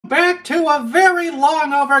back to a very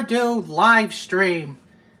long overdue live stream.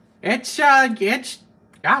 It's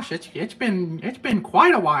been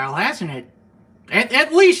quite a while, hasn't it?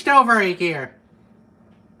 At least over a year,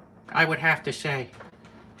 I would have to say.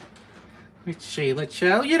 Let's see,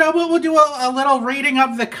 we'll do a little reading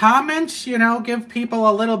of the comments, give people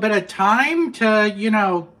a little bit of time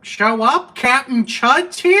to, show up. Captain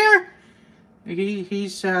Chud's here. He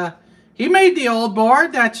made the old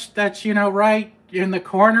board, that's right in the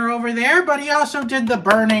corner over there, but he also did the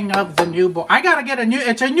burning of the new board. I gotta get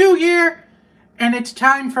it's a new year, and it's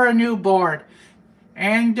time for a new board.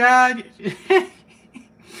 And, I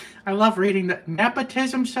love reading the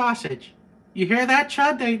nepotism sausage. You hear that,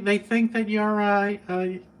 Chud? They think that you're a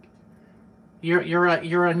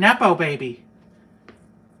nepo baby.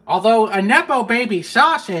 Although a nepo baby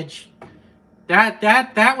sausage,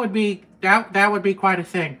 that would be quite a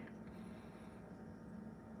thing.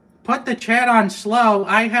 Put the chat on slow.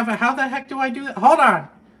 How the heck do I do that? Hold on.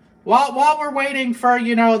 While we're waiting for,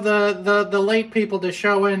 the late people to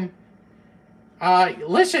show in.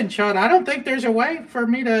 Listen, Chud, I don't think there's a way for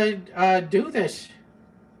me to do this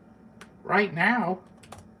right now.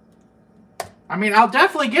 I mean, I'll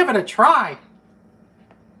definitely give it a try.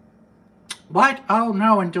 What? Oh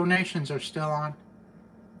no, and donations are still on.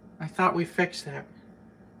 I thought we fixed that.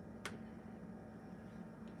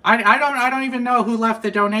 I don't even know who left the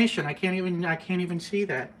donation. I can't even see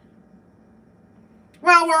that.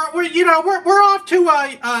 Well, we're off to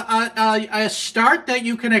a start that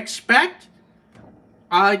you can expect.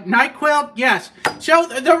 NyQuil, yes. So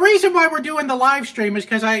the reason why we're doing the live stream is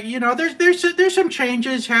because there's some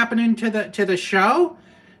changes happening to the show,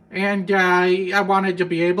 and I wanted to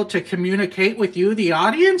be able to communicate with you, the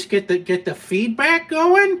audience, get the feedback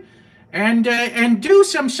going, and do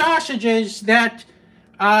some sausages that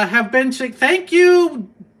have been. Thank you,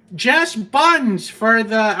 Jess Buns, for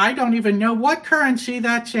the. I don't even know what currency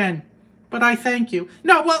that's in, but I thank you.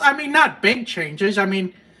 No, well, I mean, not big changes. I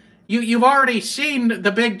mean, you've already seen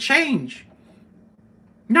the big change.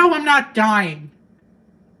 No, I'm not dying.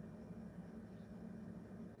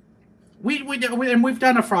 And we've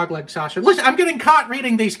done a frog leg sausage. Listen, I'm getting caught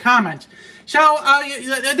reading these comments. So,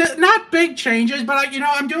 not big changes, but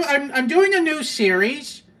I'm doing a new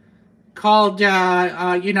series called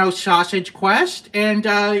Sausage Quest, and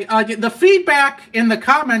the feedback in the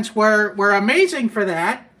comments were amazing for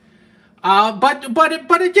that.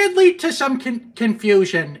 But it did lead to some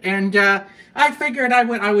confusion, and I figured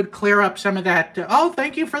I would clear up some of that. Oh,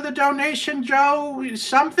 thank you for the donation, Joe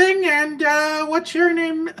something, and what's your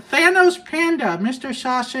name? Thanos Panda, Mr.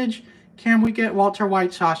 Sausage. Can we get Walter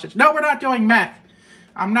White sausage? No, we're not doing meth.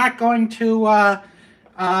 I'm not going to.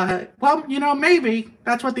 Well, maybe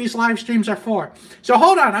that's what these live streams are for. So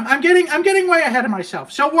hold on, I'm getting way ahead of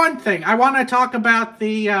myself. So one thing I want to talk about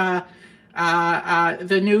the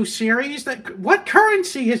new series. What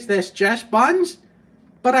currency is this, Jess Buns?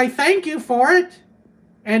 But I thank you for it.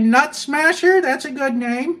 And Nut Smasher, that's a good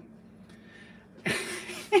name.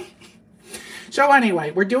 So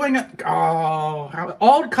anyway, we're doing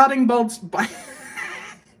old cutting bolts.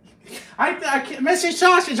 Mrs.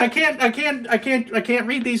 Sausage, I can't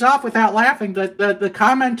read these off without laughing. The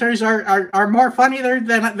commenters are more funny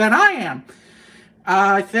than I am.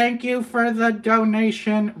 Thank you for the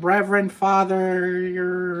donation, Reverend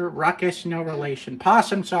Father Ruckus, no relation.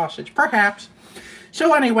 Possum Sausage, perhaps.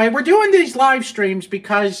 So anyway, we're doing these live streams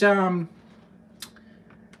because there's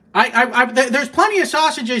plenty of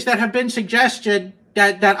sausages that have been suggested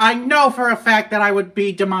that I know for a fact that I would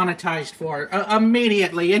be demonetized for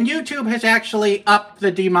immediately. And YouTube has actually upped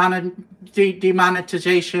the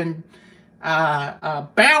demonetization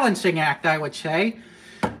balancing act, I would say.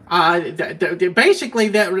 Basically,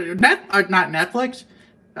 not Netflix.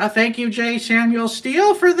 Thank you, J. Samuel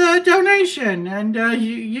Steele, for the donation. And,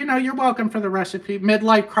 you're welcome for the recipe.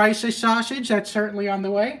 Midlife Crisis sausage, that's certainly on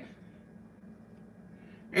the way.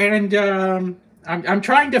 And I'm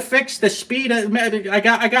trying to fix the speed. I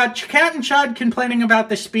got Cat and Chud complaining about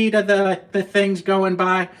the speed of the things going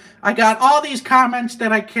by. I got all these comments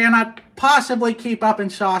that I cannot possibly keep up in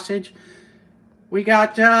sausage. We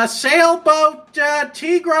got Sailboat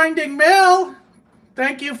Tea Grinding Mill.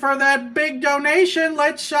 Thank you for that big donation.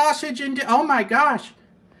 Let's sausage into. Oh my gosh.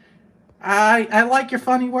 I like your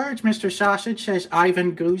funny words, Mr. Sausage, says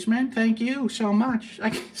Ivan Guzman. Thank you so much.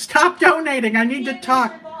 Stop donating. I need to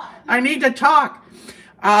talk.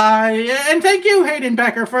 And thank you, Hayden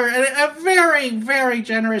Becker, for a very, very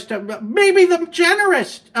generous, maybe the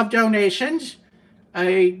generous of donations.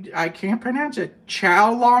 I can't pronounce it.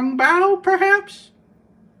 Chow Long Bao, perhaps?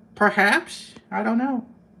 Perhaps? I don't know.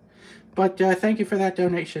 But thank you for that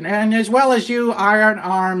donation. And as well as you, Iron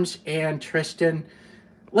Arms and Tristan.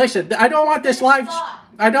 Listen, I don't want this live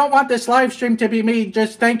stream to be me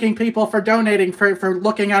just thanking people for donating for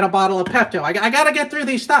looking at a bottle of Pepto. I got to get through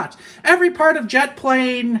these thoughts. Every part of jet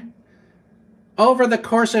plane over the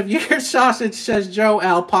course of years, sausage, says Joe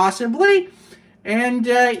L. Possibly. And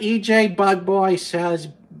EJ Bugboy says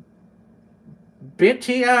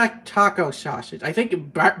Bitia taco sausage. I think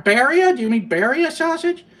Baria? Do you mean Baria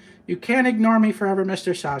sausage? You can't ignore me forever,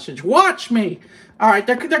 Mr. Sausage. Watch me. All right,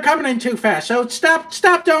 they're coming in too fast. So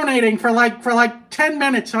stop donating for like 10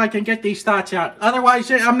 minutes so I can get these thoughts out. Otherwise,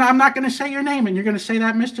 I'm not going to say your name, and you're going to say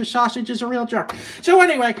that Mr. Sausage is a real jerk. So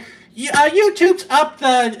anyway, YouTube's up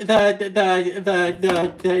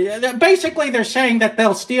basically they're saying that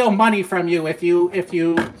they'll steal money from you if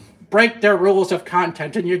you break their rules of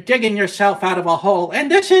content, and you're digging yourself out of a hole. And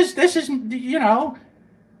this is you know.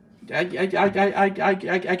 I need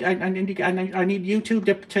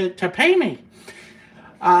YouTube to pay me.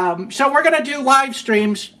 So we're going to do live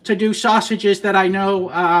streams to do sausages that I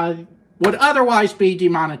know would otherwise be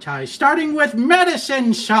demonetized. Starting with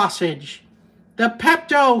medicine sausage, the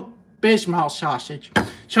Pepto Bismol sausage.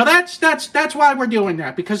 So that's why we're doing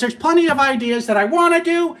that, because there's plenty of ideas that I want to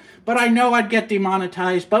do, but I know I'd get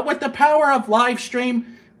demonetized. But with the power of live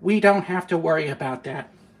stream, we don't have to worry about that.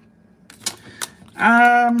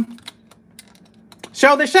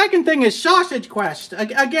 So the second thing is Sausage Quest.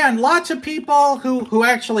 Again, lots of people who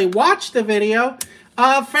actually watched the video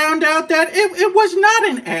found out that it was not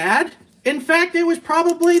an ad. In fact, it was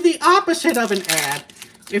probably the opposite of an ad.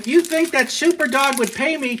 If you think that Superdog would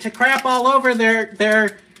pay me to crap all over their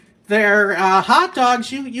hot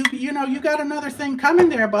dogs, you know you got another thing coming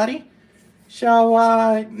there, buddy.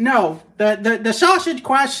 So no, the Sausage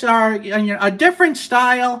Quests are a different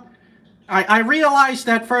style. I realized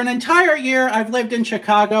that for an entire year I've lived in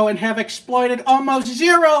Chicago and have exploited almost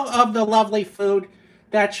zero of the lovely food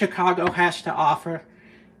that Chicago has to offer.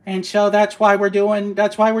 And so that's why we're doing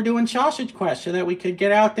Sausage Quest, so that we could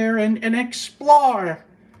get out there and explore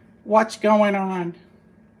what's going on.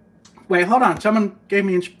 Wait, hold on. Someone gave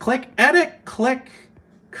me click edit, click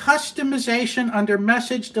customization under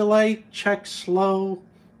message delay, check slow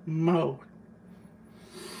mode.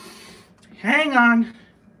 Hang on.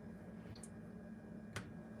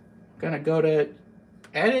 Gonna go to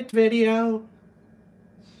edit video,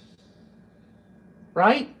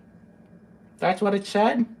 right? That's what it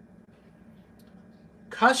said.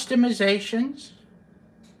 Customizations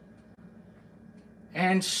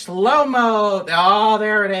and slow mode. Oh,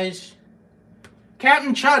 there it is.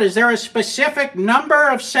 Captain Chud, is there a specific number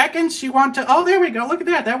of seconds you want to? Oh, there we go. Look at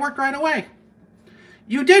that. That worked right away.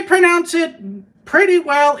 You did pronounce it pretty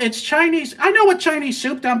well. It's Chinese. I know what Chinese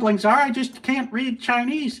soup dumplings are. I just can't read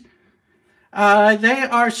Chinese. They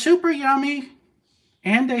are super yummy,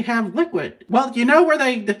 and they have liquid. Well, you know where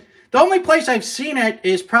the only place I've seen it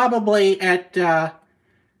is probably at,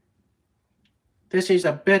 this is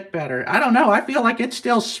a bit better. I don't know. I feel like it's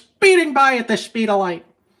still speeding by at the speed of light.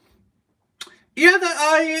 Yeah,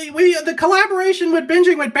 the collaboration with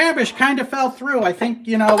Binging with Babish kind of fell through. I think,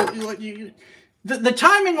 you know, the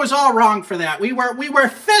timing was all wrong for that. We were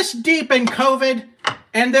fist deep in COVID.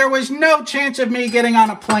 And there was no chance of me getting on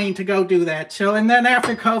a plane to go do that. So, and then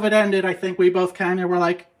after COVID ended, I think we both kind of were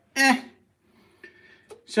like, eh.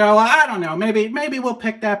 So, I don't know. Maybe we'll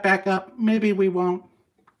pick that back up. Maybe we won't.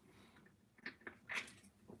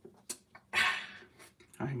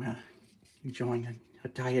 I'm enjoying a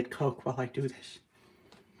Diet Coke while I do this.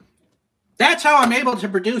 That's how I'm able to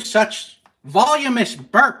produce such voluminous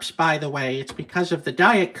burps, by the way. It's because of the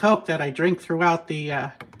Diet Coke that I drink throughout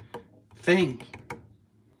the thing.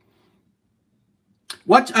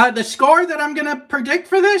 What's the score that I'm going to predict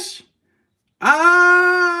for this?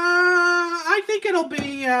 I think it'll be, 2.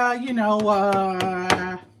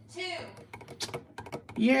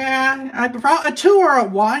 Yeah, a 2 or a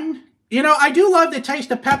 1. You know, I do love the taste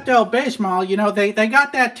of Pepto Bismol. You know, they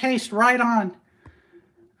got that taste right on.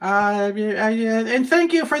 And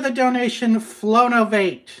thank you for the donation,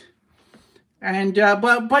 Flonovate. And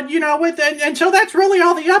but you know, and so that's really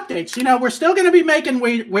all the updates. You know, we're still going to be making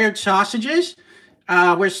weird sausages.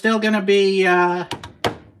 We're still going to be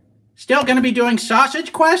doing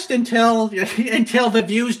Sausage Quest until the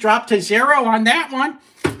views drop to 0 on that one.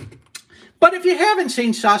 But if you haven't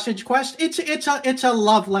seen Sausage Quest, it's a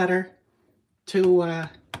love letter to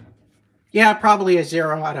yeah, probably a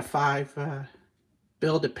 0 out of 5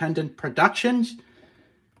 Bill Dependent Productions.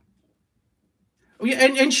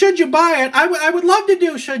 And should you buy it, I would love to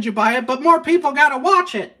do Should You Buy It, but more people got to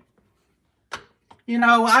watch it. You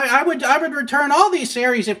know, I would return all these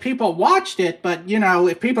series if people watched it, but you know,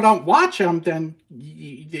 if people don't watch them, then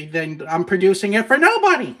I'm producing it for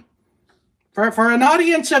nobody, for an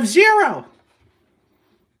audience of 0.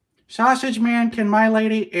 Sausage Man, can my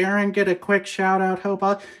lady Erin get a quick shout out?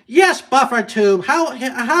 Hope. Yes, Buffer Tube.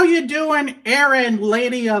 How you doing, Erin,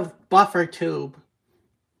 lady of Buffer Tube?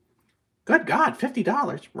 Good God,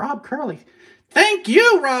 $50. Rob Curley. Thank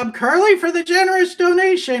you, Rob Curley, for the generous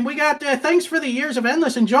donation. We got thanks for the years of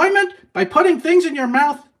endless enjoyment by putting things in your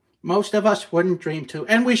mouth most of us wouldn't dream to.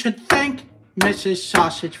 And we should thank Mrs.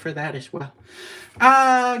 Sausage for that as well.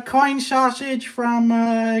 Coin Sausage from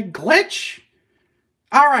Glitch.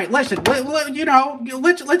 All right, listen, you know,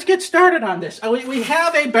 let's get started on this. We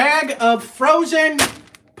have a bag of frozen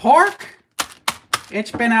pork.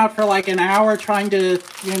 It's been out for like an hour trying to,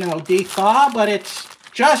 you know, de-thaw, but it's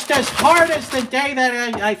just as hard as the day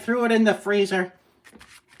that I threw it in the freezer.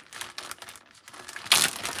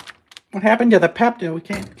 What happened to the Pepto? We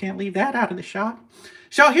can't leave that out of the shot.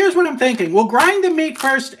 So here's what I'm thinking. We'll grind the meat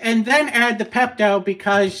first and then add the Pepto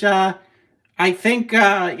because I think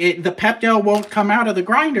the Pepto won't come out of the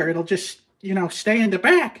grinder. It'll just, you know, stay in the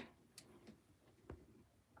back.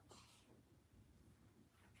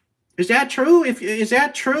 Is that true? Is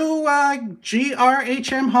that true,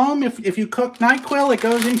 GRHM Home? If you cook NyQuil, it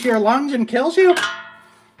goes into your lungs and kills you?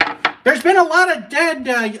 There's been a lot of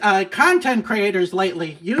dead content creators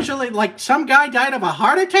lately. Usually, like, some guy died of a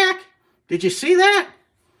heart attack. Did you see that?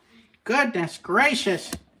 Goodness gracious.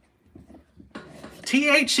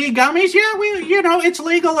 THC gummies? Yeah, you know, it's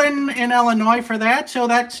legal in Illinois for that, so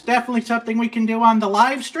that's definitely something we can do on the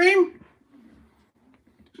live stream.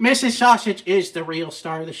 Mrs. Sausage is the real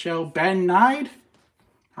star of the show. Ben Nide?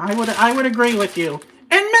 I would agree with you.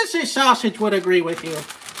 And Mrs. Sausage would agree with you.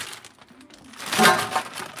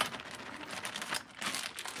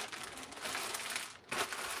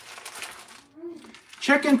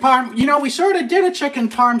 Chicken parm. You know, we sort of did a chicken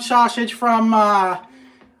parm sausage from that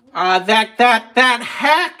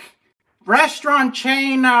hack restaurant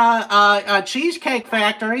chain Cheesecake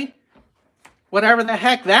Factory. Whatever the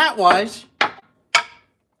heck that was.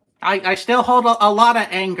 I still hold a lot of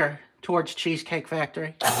anger towards Cheesecake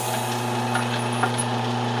Factory.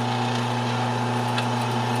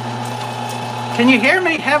 Can you hear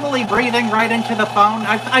me heavily breathing right into the phone?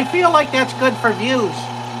 I feel like that's good for views.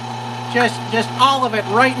 Just all of it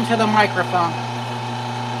right into the microphone.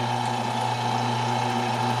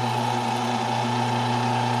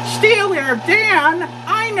 Steel Air Dan,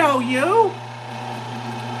 I know you.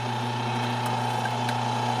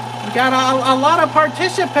 We got a lot of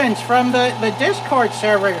participants from the Discord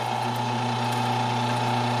server.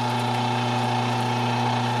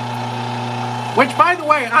 Which, by the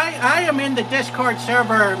way, I am in the Discord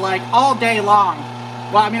server like all day long.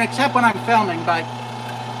 Well, I mean, except when I'm filming, but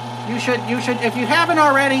you should if you haven't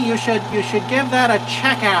already, you should give that a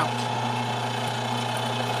check out.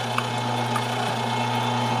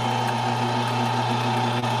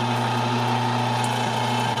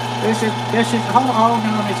 This is oh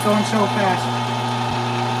no, it's going so fast.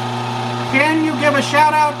 Can you give a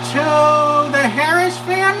shout out to the Harris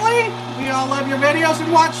family? We all love your videos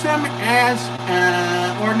and watch them as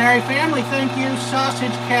ordinary family. Thank you,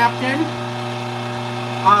 Sausage Captain.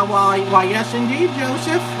 Why, yes, indeed,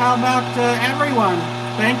 Joseph. How about everyone?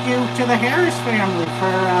 Thank you to the Harris family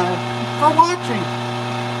for watching.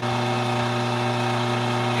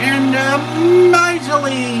 And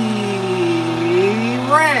Miserly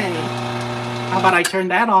Ray. How about I turn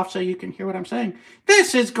that off so you can hear what I'm saying?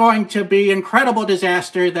 This is going to be incredible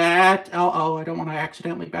disaster that... Oh, I don't want to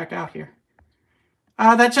accidentally back out here.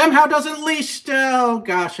 That somehow doesn't least... Oh,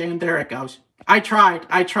 gosh, and there it goes. I tried.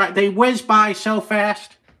 They whiz by so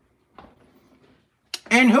fast.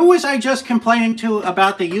 And who was I just complaining to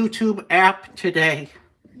about the YouTube app today?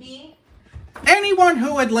 Me? Anyone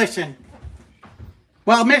who would listen.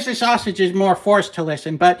 Well, Mrs. Sausage is more forced to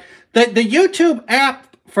listen, but the YouTube app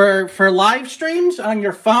for live streams on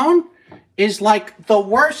your phone is like the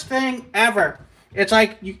worst thing ever. It's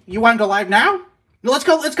like, you want to go live now? Let's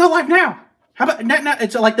go live now. How about, no,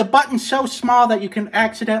 it's like the button's so small that you can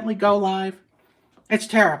accidentally go live. It's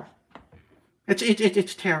terrible.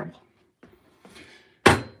 It's terrible.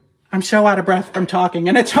 I'm so out of breath from talking,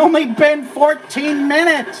 and it's only been 14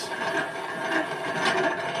 minutes.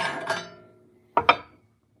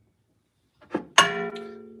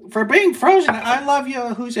 For being frozen, I love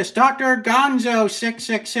you. Who's this? Dr.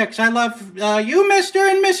 Gonzo666. I love you, Mr.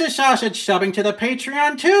 and Mrs. Sausage, subbing to the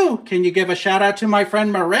Patreon, too. Can you give a shout-out to my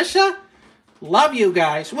friend Marissa? Love you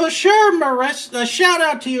guys. Well, sure, Marissa.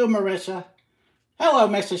 Shout-out to you, Marissa. Hello,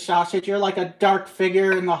 Mrs. Sausage. You're like a dark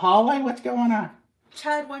figure in the hallway. What's going on?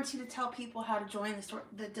 Chad wants you to tell people how to join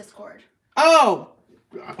the Discord. Oh,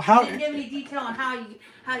 how? Didn't give any detail on how you.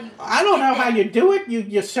 I don't know how you do it.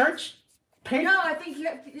 You search. No, I think you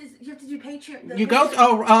have to do Patreon. You go.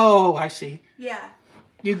 Oh, I see. Yeah.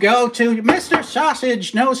 You go to Mr.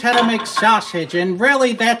 Sausage knows how to make sausage, and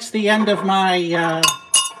really, that's the end of my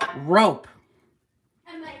rope.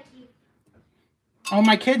 And Mikey. Oh,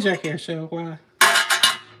 my kids are here, so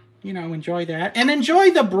you know, enjoy that. And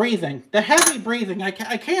enjoy the breathing, the heavy breathing. I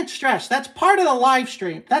can't stress. That's part of the live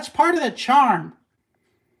stream. That's part of the charm.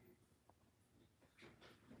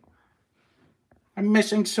 I'm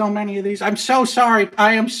missing so many of these. I'm so sorry.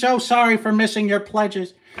 I am so sorry for missing your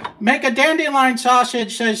pledges. Make a dandelion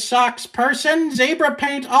sausage, says Socks Person. Zebra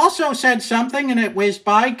Paint also said something, and it whizzed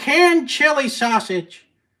by. Canned chili sausage.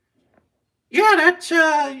 Yeah, that's,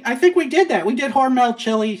 I think we did that. We did Hormel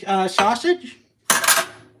chili sausage.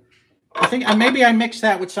 I think maybe I mixed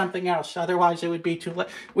that with something else. Otherwise, it would be too late.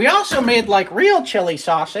 We also made, like, real chili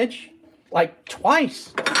sausage. Like,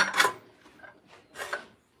 twice.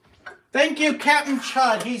 Thank you, Captain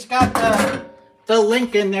Chud. He's got the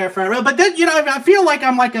link in there for it. But then, you know, I feel like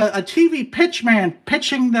I'm like a TV pitch man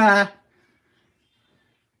pitching the...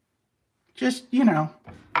 Just, you know,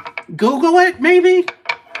 Google it, maybe?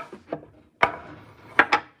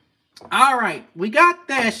 All right, we got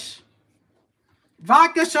this.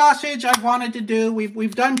 Vodka sausage I've wanted to do.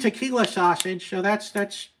 We've done tequila sausage, so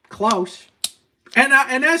that's close. And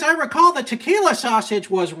as I recall, the tequila sausage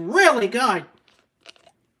was really good.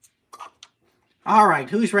 All right,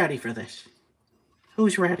 who's ready for this?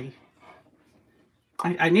 Who's ready?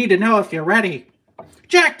 I need to know if you're ready.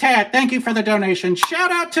 Jack Tat, thank you for the donation.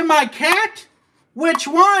 Shout out to my cat. Which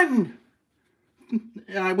one?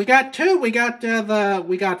 We got two. We got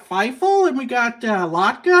Feifel and we got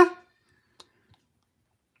Lotka.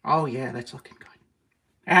 Oh yeah, that's looking good.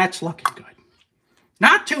 That's looking good.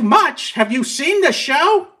 Not too much. Have you seen the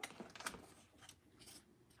show?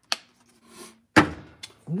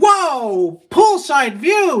 Whoa! Poolside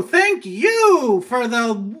view. Thank you for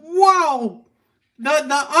the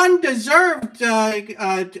the undeserved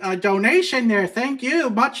donation there. Thank you.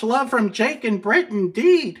 Much love from Jake and Britt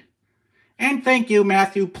indeed. And thank you,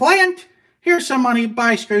 Matthew Plant. Here's some money.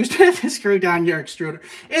 Buy screws to screw down your extruder.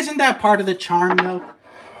 Isn't that part of the charm, though?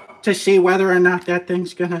 To see whether or not that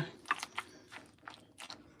thing's gonna...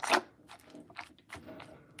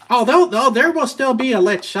 Although there will still be a an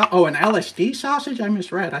LSD sausage? I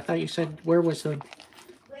misread. I thought you said, where was the...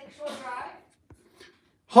 Lakeshore Drive?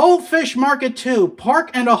 Whole fish market 2.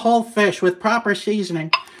 Pork and a whole fish with proper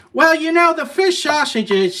seasoning. Well, you know, the fish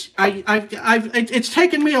sausages, it's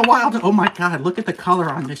taken me a while to... Oh my God, look at the color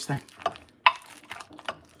on this thing.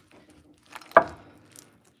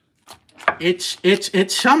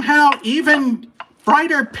 It's somehow even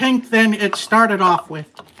brighter pink than it started off with.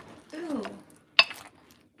 Ooh.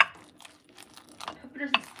 I hope it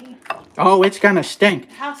doesn't stink. Oh, it's gonna stink.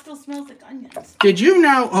 The house still smells like onions. Did you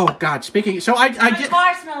know? Oh God, speaking. So My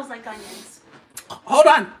car smells like onions. Hold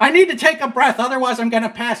on, I need to take a breath, otherwise I'm gonna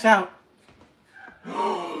pass out.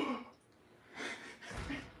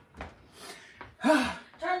 Turn the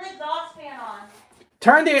exhaust fan on.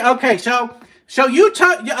 Okay, so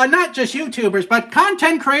not just YouTubers, but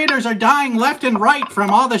content creators are dying left and right from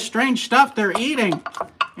all the strange stuff they're eating.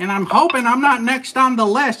 And I'm hoping I'm not next on the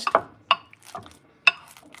list.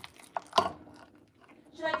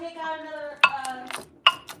 Should I take out another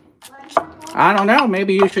I don't know,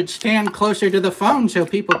 maybe you should stand closer to the phone so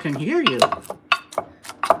people can hear you.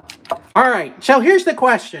 All right, so here's the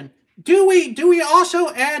question. Do we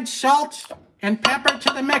also add salt and pepper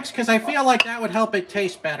to the mix? Because I feel like that would help it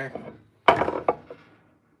taste better.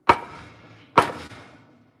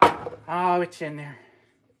 Oh, it's in there.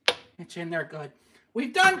 It's in there good.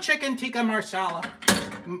 We've done chicken tikka masala.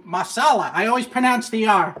 Masala. I always pronounce the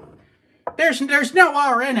R. There's no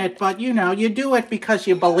R in it, but you know, you do it because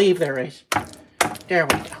you believe there is. There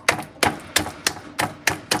we go.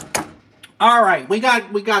 All right, we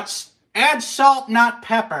got add salt, not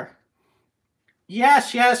pepper.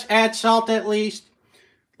 Yes, add salt at least.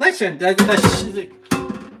 Listen, what's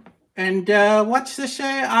this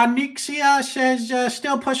say? Onyxia says,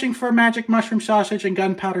 still pushing for magic mushroom sausage and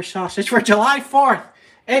gunpowder sausage for July 4th.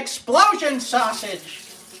 Explosion sausage.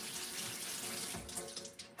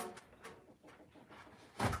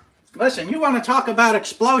 Listen, you want to talk about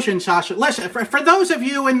explosion sausage? Listen, for those of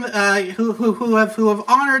you who have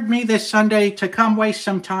honored me this Sunday to come waste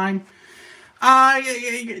some time,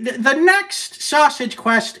 the next sausage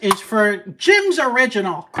quest is for Jim's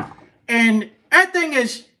Original, and that thing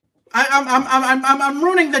is, I'm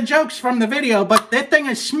ruining the jokes from the video, but that thing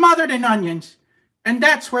is smothered in onions. And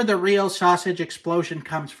that's where the real sausage explosion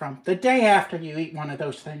comes from. The day after you eat one of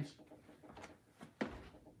those things.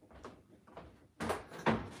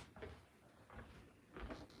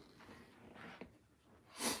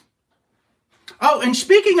 Oh, and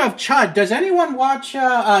speaking of Chud, does anyone watch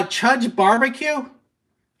Chud's Barbecue?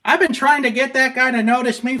 I've been trying to get that guy to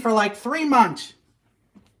notice me for like 3 months.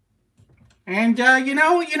 And you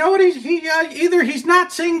know what either he's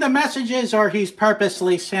not seeing the messages or he's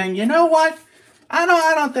purposely saying, you know what? I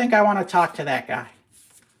don't think I want to talk to that guy.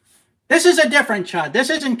 This is a different Chud. This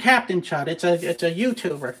isn't Captain Chud. It's a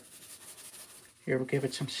YouTuber. Here, we'll give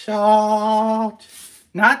it some salt.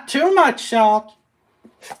 Not too much salt.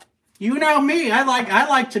 You know me. I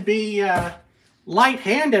like to be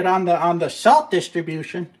light-handed on the salt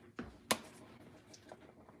distribution.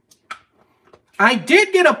 I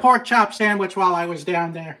did get a pork chop sandwich while I was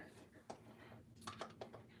down there.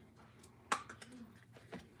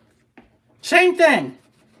 Same thing.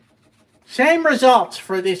 Same results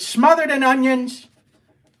for the smothered in onions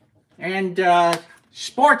and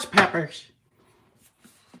sports peppers.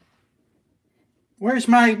 Where's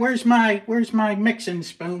my mixing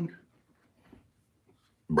spoon?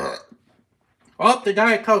 Oh, the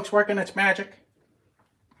Diet Coke's working its magic.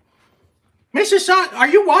 Mrs. Sot, are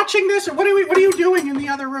you watching this, or what are you doing in the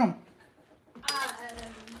other room?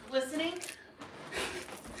 Listening.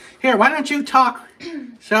 Here, why don't you talk?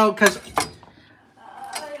 So, because...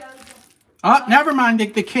 Oh, never mind,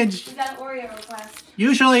 the kids... We got an Oreo request.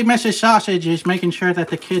 Usually Mrs. Sausage is making sure that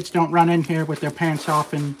the kids don't run in here with their pants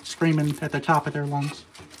off and screaming at the top of their lungs.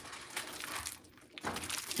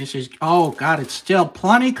 This is... Oh, God, it's still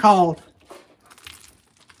plenty cold.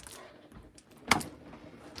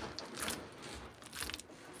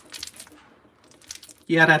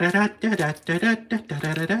 My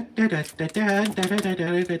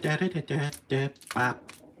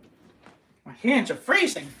hands are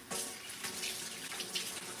freezing.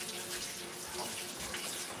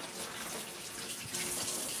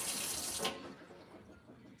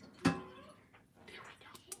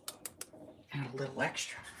 And a little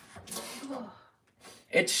extra.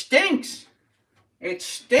 It stinks. It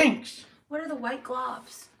stinks. What are the white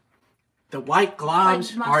globs? The white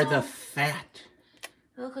globs are the fat.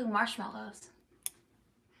 They look like marshmallows.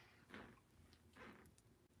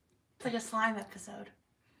 It's like a slime episode.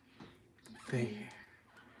 There.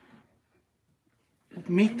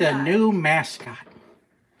 Meet the new mascot.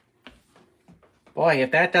 Boy,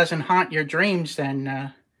 if that doesn't haunt your dreams,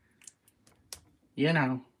 then, you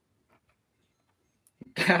know.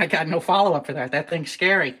 I got no follow-up for that. That thing's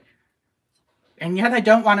scary. And yet I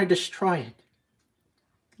don't want to destroy it.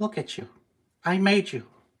 Look at you. I made you.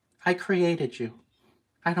 I created you.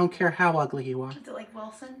 I don't care how ugly you are. Is it like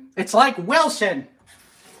Wilson? It's like Wilson.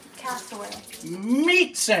 Castaway.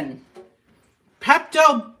 Meatson.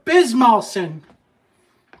 Pepto Bismolson.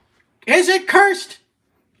 Is it cursed?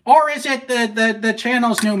 Or is it the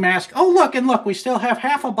channel's new mask? Oh, look, and look, we still have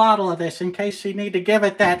half a bottle of this in case you need to give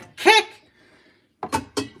it that kick.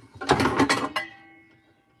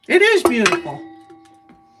 It is beautiful.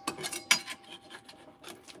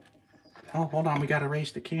 Oh, hold on, we got to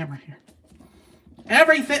raise the camera here.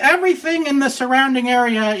 Everything in the surrounding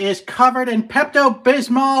area is covered in Pepto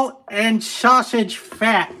Bismol and sausage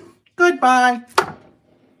fat. Goodbye.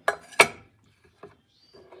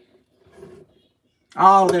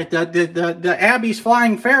 Oh, the Abby's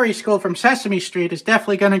Flying Fairy School from Sesame Street is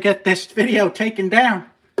definitely going to get this video taken down.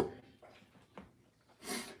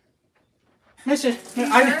 Is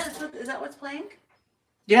that what's playing?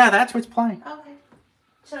 Yeah, that's what's playing. Okay.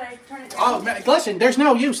 Should I turn it down? Oh, listen, there's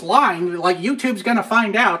no use lying. Like, YouTube's going to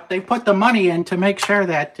find out. They put the money in to make sure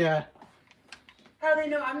that... How do they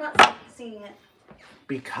know I'm not seeing it?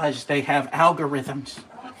 Because they have algorithms.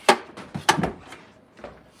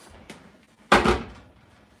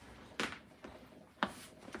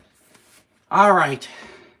 All right.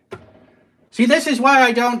 See, this is why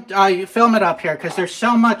I don't film it up here, because there's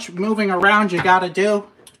so much moving around you got to do.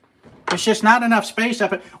 There's just not enough space up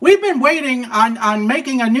here. We've been waiting on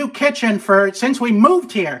making a new kitchen since we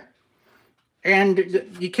moved here. And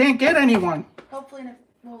you can't get anyone. Hopefully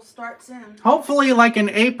we'll start soon. Hopefully, like in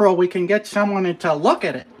April, we can get someone to look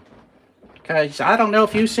at it. Because I don't know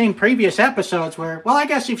if you've seen previous episodes where... Well, I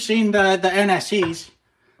guess you've seen the NSEs.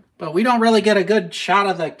 But we don't really get a good shot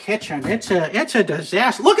of the kitchen. It's a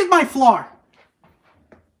disaster. Look at my floor.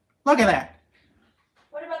 Look at that.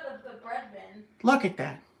 What about the bread bin? Look at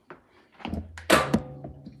that.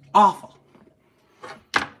 Awful.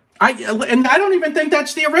 And I don't even think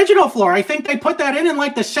that's the original floor. I think they put that in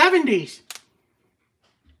like the 70s.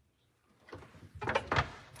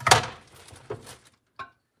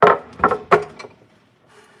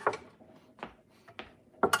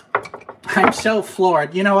 I'm so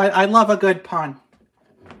floored. You know, I love a good pun.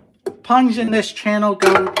 Puns in this channel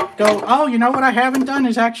go. Oh, you know what I haven't done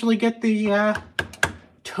is actually get the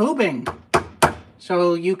tubing.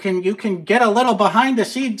 So you can get a little behind the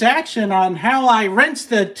scenes action on how I rinse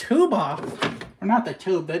the tube off. Or not the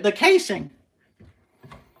tube, the casing.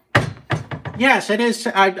 Yes, it is.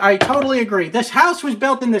 I totally agree. This house was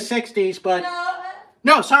built in the 60s, but...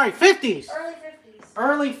 No, sorry, 50s.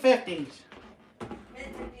 Early 50s.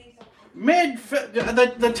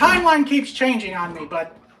 The timeline keeps changing on me,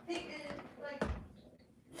 but...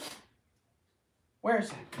 Where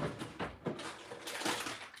is it?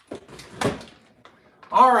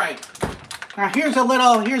 All right. Now here's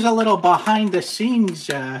a little behind the scenes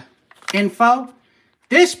info.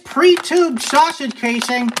 This pre-tubed sausage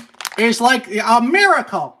casing is like a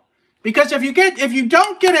miracle, because if you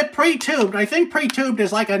don't get it pre-tubed, I think pre-tubed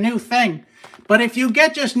is like a new thing, but if you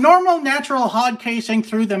get just normal natural hog casing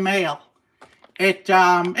through the mail, it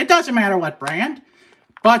doesn't matter what brand,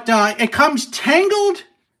 but it comes tangled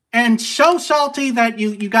and so salty that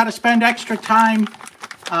you got to spend extra time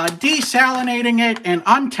desalinating it and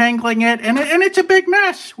untangling it, and it's a big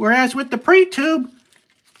mess. Whereas with the pre-tube,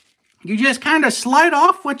 you just kind of slide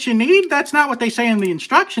off what you need. That's not what they say in the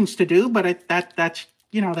instructions to do, but that's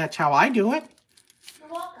how I do it. You're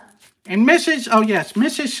welcome. And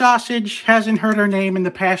Mrs. Sausage hasn't heard her name in the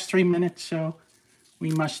past 3 minutes, so we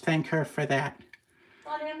must thank her for that. It's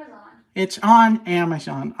on Amazon. It's on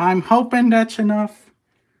Amazon. I'm hoping that's enough.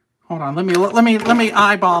 Hold on, let me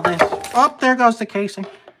eyeball this. Oh, there goes the casing.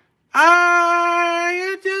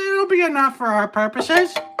 It'll be enough for our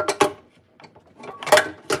purposes.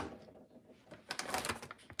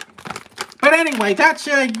 But anyway, that's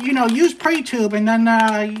use pre-tube, and then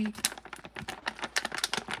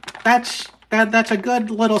that's a good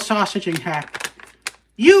little sausaging hack.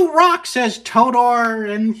 You rock, says Todor,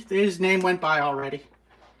 and his name went by already.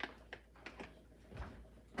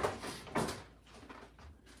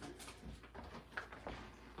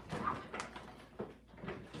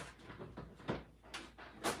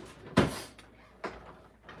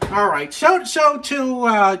 All right, so to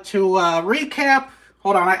recap,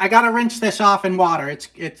 hold on, I gotta rinse this off in water.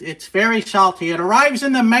 It's very salty. It arrives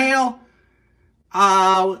in the mail,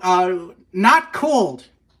 not cooled.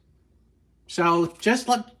 So just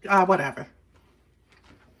whatever.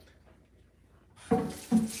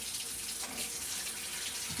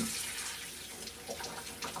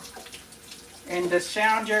 And the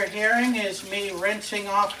sound you're hearing is me rinsing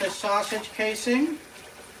off the sausage casing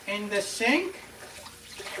in the sink.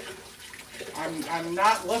 I'm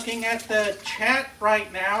not looking at the chat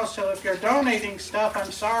right now, so if you're donating stuff,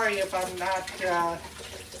 I'm sorry if I'm not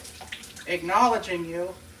acknowledging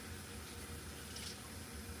you.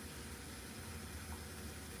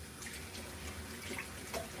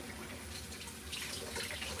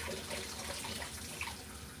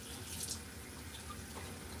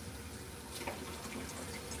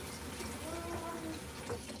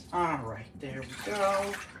 All right, there we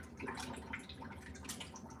go.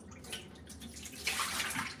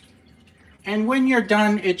 And when you're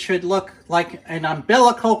done, it should look like an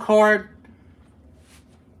umbilical cord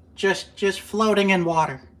just floating in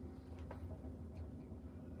water.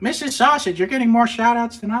 Mrs. Sausage, you're getting more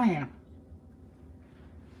shout-outs than I am.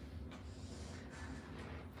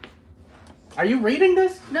 Are you reading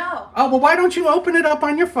this? No. Oh, well, why don't you open it up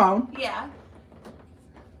on your phone? Yeah.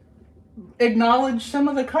 Acknowledge some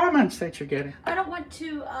of the comments that you're getting. I don't want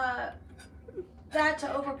to, that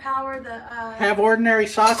to overpower the, Have ordinary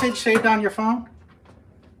sausage saved on your phone?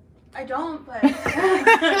 I don't, but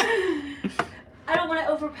I don't want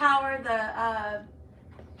to overpower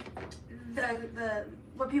the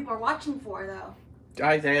what people are watching for,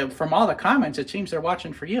 though. From all the comments, it seems they're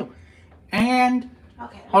watching for you. And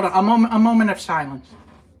Okay. hold on, a moment of silence.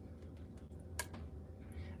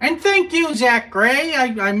 And thank you, Zach Gray.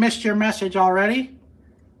 I missed your message already.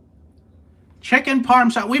 Chicken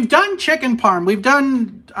parm. So we've done chicken parm. We've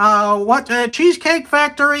done Cheesecake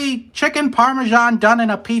Factory chicken parmesan done in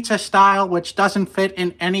a pizza style, which doesn't fit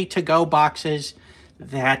in any to-go boxes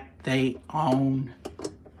that they own.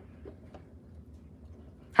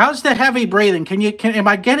 How's the heavy breathing? Am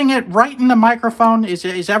I getting it right in the microphone?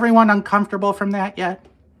 Is everyone uncomfortable from that yet?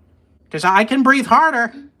 Because I can breathe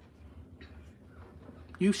harder.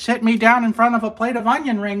 You sit me down in front of a plate of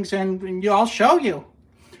onion rings and I'll show you.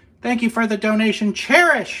 Thank you for the donation,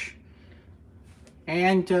 Cherish.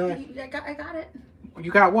 And I got it.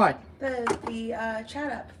 You got what? The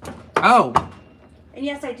chat up. Oh. And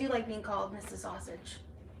yes, I do like being called Mrs. Sausage.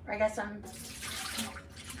 Or I guess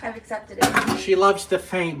I've accepted it. She loves the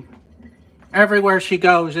fame. Everywhere she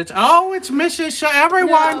goes, it's Mrs.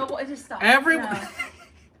 Everyone. No, just stop. Everyone. No.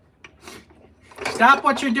 Stop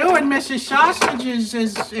what you're doing. Mrs. Sausage is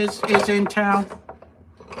in town.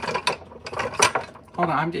 Hold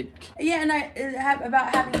on, I'm just... Yeah, and I have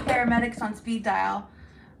about having paramedics on speed dial.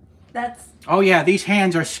 That's... Oh yeah, these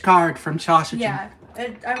hands are scarred from sausaging. Yeah,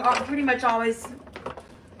 I'm pretty much always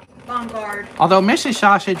on guard. Although Mrs.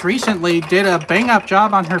 Sausage recently did a bang-up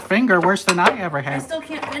job on her finger, worse than I ever I had. still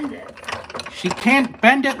can't bend it. She can't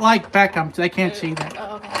bend it like Beckham. They can't see that.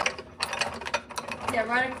 Oh, okay. Yeah,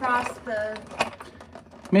 right across the...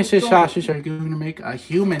 Mrs. Sausage are going to make a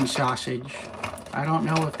human sausage. I don't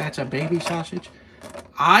know if that's a baby sausage.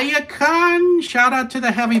 Ayakon, shout out to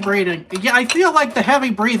the heavy breathing. Yeah, I feel like the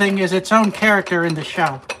heavy breathing is its own character in the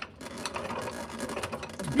show.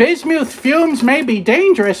 Bismuth fumes may be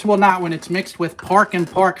dangerous. Well, not when it's mixed with pork and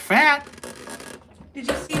pork fat. Did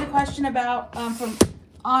you see the question about, from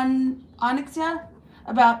Onyxia?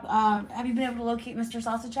 About, have you been able to locate Mr.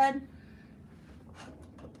 Sausage Head?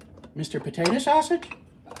 Mr. Potato Sausage?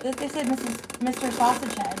 They said Mr.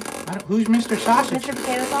 Sausage Head. Who's Mr. Sausage? Mr.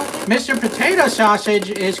 Potato Sausage? Mr. Potato Sausage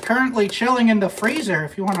is currently chilling in the freezer.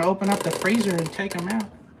 If you want to open up the freezer and take him out.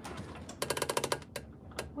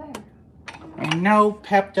 Where? And no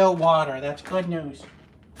Pepto water. That's good news.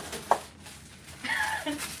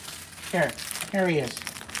 Here he is.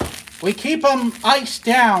 We keep them iced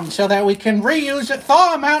down so that we can reuse it,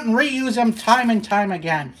 thaw them out and reuse them time and time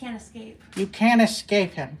again. Can't escape. You can't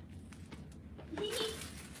escape him.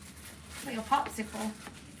 Like a popsicle.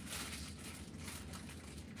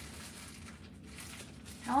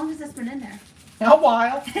 How long has this been in there? A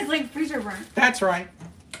while. It's like freezer burnt. That's right.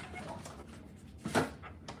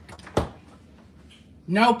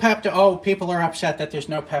 No Pepto. Oh, people are upset that there's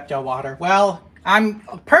no Pepto water. Well, I'm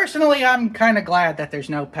kind of glad that there's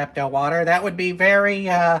no Pepto water. That would be very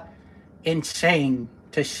insane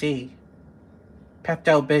to see.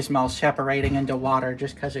 Pepto Bismol separating into water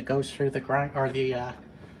just because it goes through the grind or the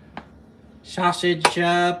sausage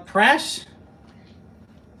press.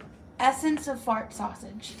 Essence of fart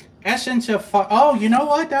sausage. Essence of fart. Oh, you know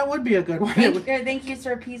what? That would be a good one. Thank you,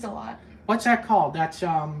 Sir Peas-a-Lot. What's that called? That's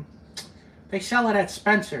they sell it at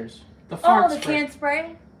Spencer's. The fart the spray. can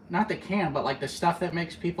spray? Not the can, but like the stuff that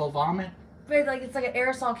makes people vomit. But like it's like an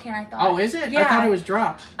aerosol can, I thought. Oh, is it? Yeah. I thought it was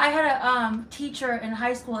drops. I had a teacher in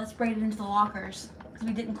high school that sprayed it into the lockers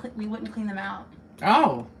because we wouldn't clean them out.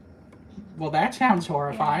 Oh, well, that sounds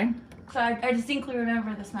horrifying. Yeah. So I distinctly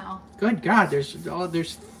remember the smell. Good God, there's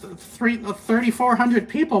 3,400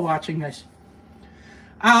 people watching this.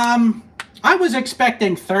 I was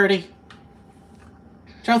expecting 30.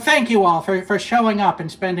 So thank you all for showing up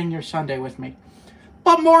and spending your Sunday with me.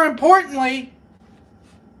 But more importantly,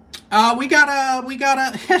 we gotta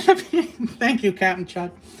thank you, Captain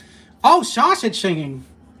Chud. Oh, sausage singing.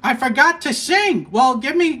 I forgot to sing. Well,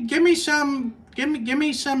 give me some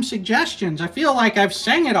suggestions. I feel like I've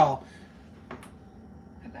sang it all.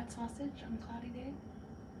 I've got sausage on a cloudy day.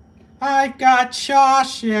 I've got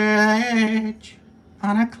sausage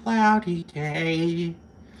on a cloudy day.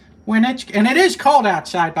 And it is cold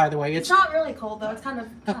outside, by the way. It's not really cold though. It's kind of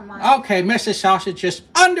mild. Okay, Mrs. Sausage just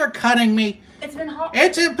undercutting me. It's been hot.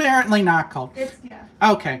 It's apparently not cold. Yeah.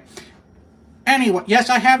 Okay. Anyway, yes,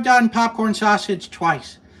 I have done popcorn sausage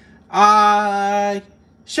twice. So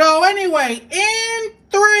anyway, in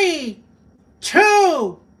 3,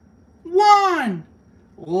 2, 1,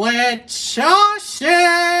 let's sausage.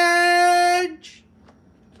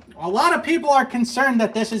 A lot of people are concerned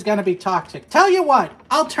that this is going to be toxic. Tell you what,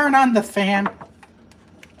 I'll turn on the fan.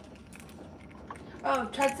 Oh,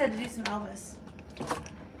 Chud said to do some Elvis.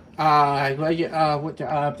 It's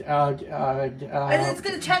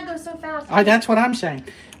gonna Chud goes so fast. That's what I'm saying.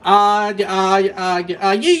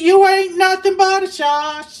 You ain't nothing but a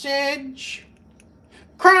sausage,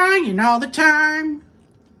 crying all the time.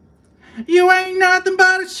 You ain't nothing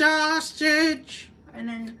but a sausage, and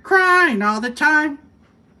then crying all the time.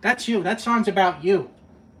 That's you. That song's about you.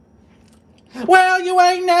 Well, you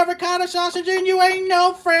ain't never caught a sausage and you ain't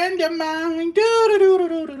no friend of mine.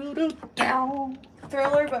 Do-do-do-do-do-do-do.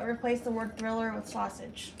 Thriller, but replace the word thriller with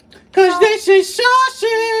sausage. 'Cause this is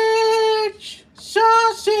sausage.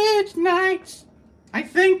 Sausage nights. I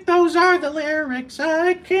think those are the lyrics.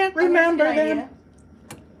 I can't remember them. Idea.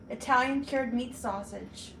 Italian cured meat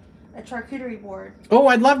sausage. A charcuterie board. Oh,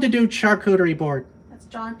 I'd love to do charcuterie board. That's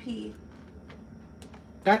John P.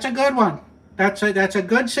 That's a good one. That's a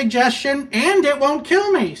good suggestion, and it won't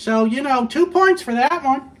kill me. So, 2 points for that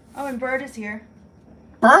one. Oh, and Bird is here.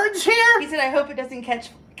 Bird's here? He said, I hope it doesn't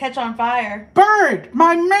catch on fire. Bird,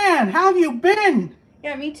 my man, how have you been?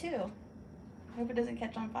 Yeah, me too. I hope it doesn't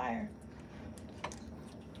catch on fire.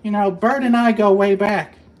 You know, Bert and I go way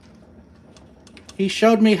back. He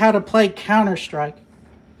showed me how to play Counter-Strike.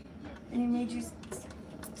 And he made you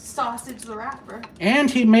sausage the wrapper.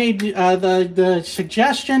 And he made the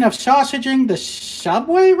suggestion of sausaging the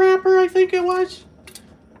Subway wrapper, I think it was.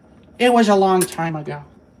 It was a long time ago.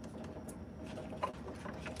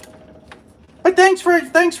 But thanks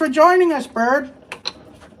for joining us, Bird.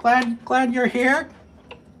 Glad you're here.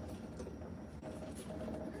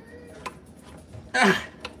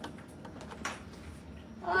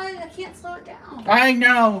 I can't slow it down. I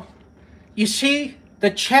know. You see, the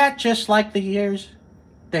chat, just like the years,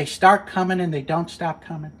 they start coming and they don't stop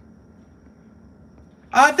coming.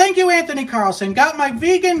 Thank you, Anthony Carlson. Got my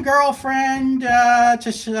vegan girlfriend that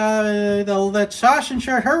sausage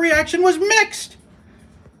shirt. Her reaction was mixed.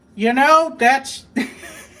 You know, that's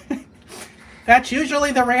that's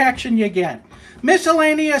usually the reaction you get.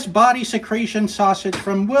 Miscellaneous body secretion sausage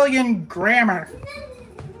from William Grammer.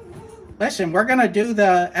 Listen, we're gonna do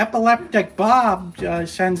the epileptic Bob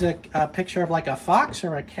sends a picture of like a fox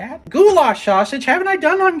or a cat. Goulash sausage. Haven't I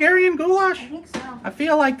done Hungarian goulash? I think so. I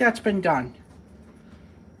feel like that's been done.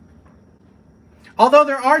 Although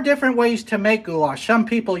there are different ways to make goulash. Some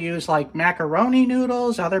people use like macaroni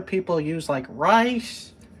noodles. Other people use like rice.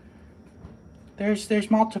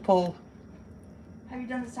 There's multiple. Have you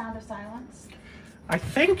done the sound of silence? I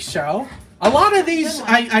think so. A lot of these,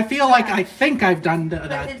 I feel like I think I've done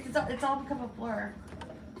that. It's all become a blur.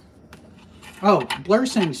 Oh, Blur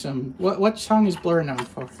sings some. What song is Blur known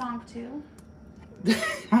for? Song 2.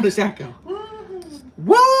 How does that go? Woohoo!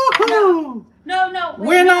 Woohoo! No.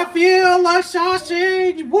 When I feel like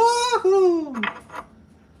sausage, woohoo!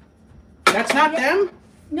 That's not them?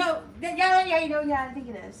 No, yeah, I think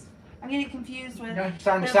it is. I'm getting confused with. No, you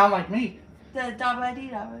sound like me. The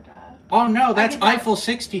da-ba-dee-da-ba-da. Oh no, that's Eiffel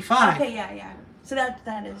 65. Okay, yeah. So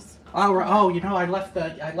that is. Oh, you know, I left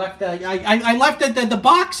the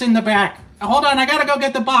box in the back. Hold on, I gotta go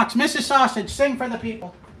get the box. Mrs. Sausage, sing for the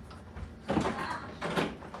people.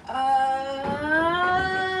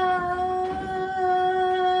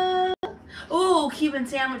 Oh, Cuban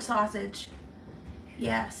sandwich sausage.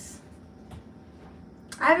 Yes.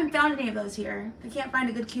 I haven't found any of those here. I can't find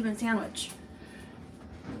a good Cuban sandwich.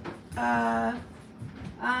 Sausage.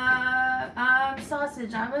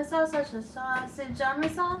 I'm a sausage. I'm a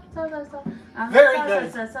sausage. Very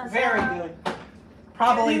good. Very good.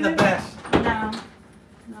 Probably the best. No.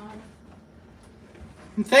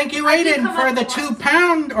 And thank you, Aiden, for the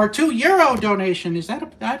 £2 or €2 donation. Is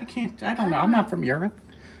that I don't know. I'm not from Europe.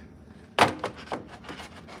 Did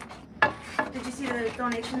you see the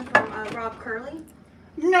donation from Rob Curley?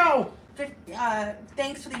 No.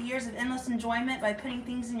 Thanks for the years of endless enjoyment by putting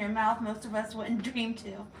things in your mouth most of us wouldn't dream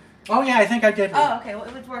to. Oh yeah, I think I did. Oh, okay. Well,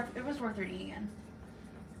 it was worth reading again.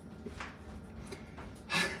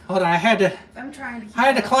 Hold on, I had to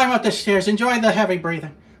climb up the stairs. Enjoy the heavy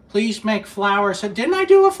breathing. Please make flour. So didn't I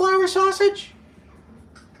do a flour sausage?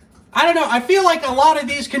 I don't know. I feel like a lot of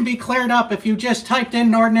these can be cleared up if you just typed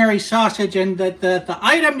in ordinary sausage and the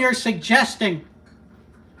item you're suggesting.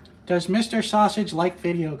 Does Mr. Sausage like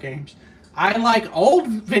video games? I like old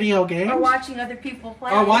video games. Or watching other people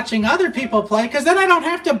play. Because then I don't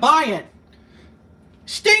have to buy it.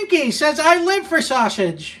 Stinky says, I live for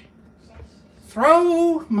sausage.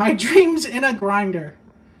 Throw my dreams in a grinder.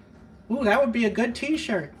 Ooh, that would be a good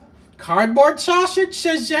t-shirt. Cardboard sausage,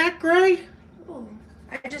 says Zach Gray. Ooh.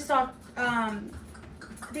 I just saw, I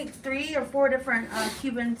think 3 or 4 different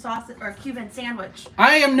Cuban sausage or Cuban sandwich.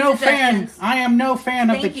 I am no fan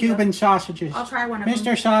of the Cuban sausages. I'll try one of them.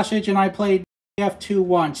 Mr. Sausage and I played F2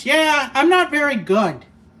 once. Yeah, I'm not very good.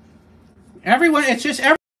 Everyone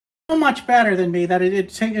so much better than me that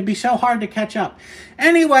it'd be so hard to catch up.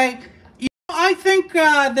 Anyway, you know, I think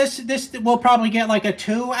this we'll probably get like a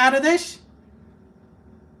 2 out of this.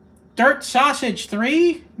 Dirt Sausage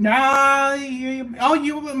 3? Nah, you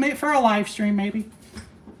for a live stream maybe.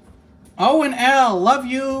 O and L, love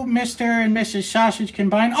you, Mr. and Mrs. Sausage.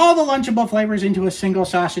 Combine all the Lunchable flavors into a single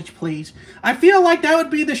sausage, please. I feel like that would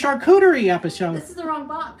be the charcuterie episode. This is the wrong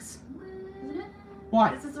box, isn't it?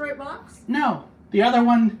 What? Is this the right box? No, the other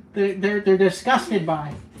one they're disgusted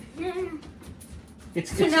by.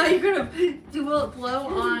 So now you're gonna do Will It Blow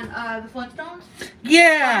on the Flintstones?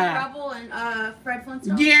 Yeah. Rubble and Fred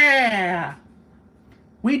Flintstone? Yeah.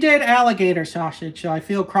 We did alligator sausage, so I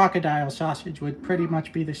feel crocodile sausage would pretty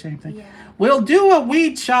much be the same thing. Yeah. We'll do a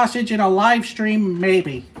weed sausage in a live stream,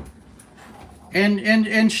 maybe. And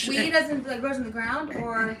weed doesn't grows in the ground,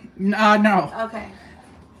 or no. Okay.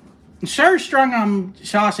 Surströmming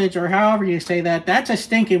sausage, or however you say that, that's a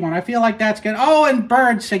stinky one. I feel like that's good. Oh, and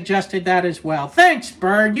Bird suggested that as well. Thanks,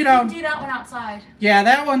 Bird. You don't do that one outside. Yeah,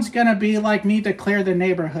 that one's gonna be like need to clear the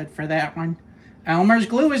neighborhood for that one. Elmer's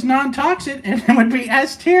glue is non-toxic and it would be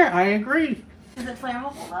S tier. I agree. Is it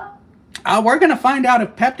flammable though? We're gonna find out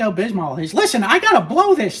if Pepto Bismol is. Listen, I gotta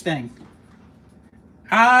blow this thing.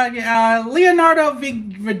 Leonardo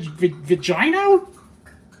Vigino?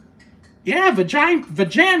 Yeah,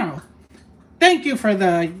 Vigino. Thank you for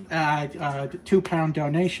the £2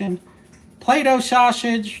 donation. Play-Doh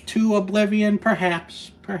sausage to oblivion,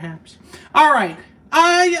 perhaps. All right.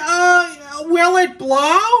 Will it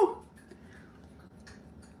blow?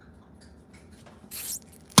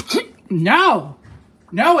 No.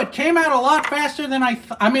 No, it came out a lot faster than I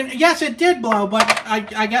mean, yes, it did blow, but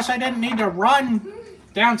I guess I didn't need to run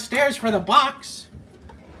downstairs for the box.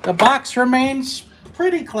 The box remains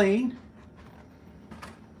pretty clean.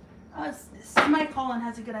 Somebody calling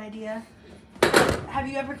has a good idea. Have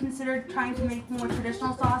you ever considered trying to make more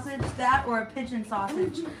traditional sausage? That or a pigeon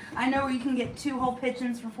sausage? I know where you can get 2 whole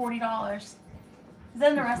pigeons for $40. Is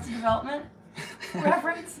that in Arrested Development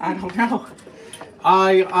reference? I don't know.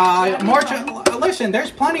 Listen,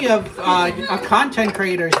 there's plenty of content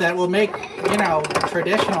creators that will make,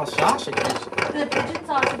 traditional sausages. The pigeon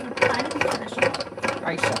sausage would kind of be traditional.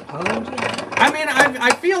 I suppose. Yeah. I mean,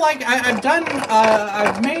 I feel like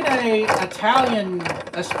I've made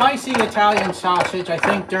a spicy Italian sausage, I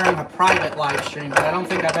think, during a private live stream, but I don't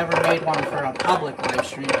think I've ever made one for a public live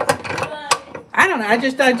stream. I don't know,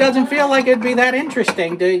 it doesn't feel like it'd be that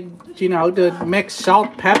interesting to mix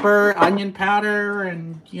salt, pepper, onion powder,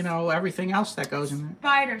 and, everything else that goes in it.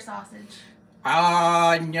 Spider sausage.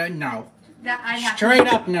 No. Straight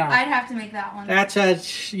up, no. I'd have to make that one.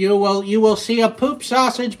 That's you will see a poop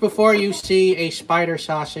sausage before you see a spider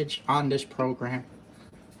sausage on this program.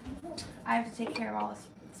 I have to take care of all the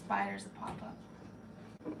spiders that pop up.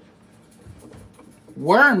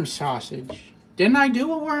 Worm sausage. Didn't I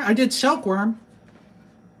do a worm? I did silkworm.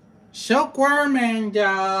 Silkworm and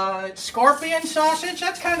scorpion sausage.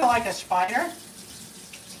 That's kind of like a spider.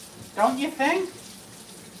 Don't you think?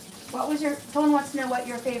 Someone wants to know what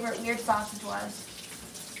your favorite weird sausage was.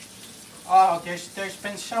 Oh, there's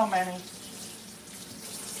been so many.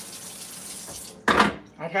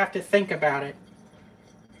 I'd have to think about it.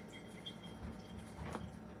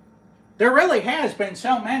 There really has been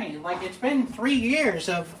so many. Like, it's been 3 years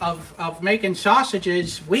of making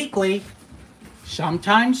sausages weekly.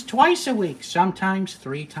 Sometimes twice a week. Sometimes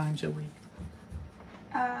 3 times a week.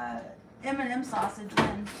 M&M sausage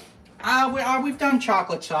when? We've done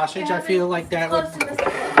chocolate sausage. Yeah, I feel like that would... At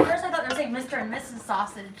first I thought they were saying Mr. and Mrs.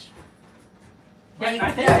 sausage. Like,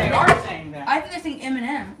 I think they are saying that. I think they're saying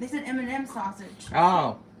M&M. They said M&M sausage.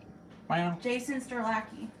 Oh. Well. Jason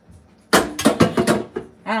Sterlacki.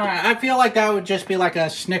 I feel like that would just be like a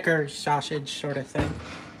Snickers sausage sort of thing.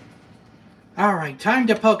 Alright, time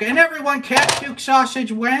to poke. And everyone, cat puke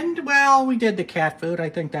sausage when? Well, we did the cat food. I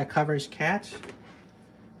think that covers cats.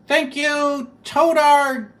 Thank you,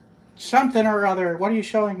 Todar something or other. What are you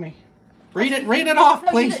showing me? Read it off,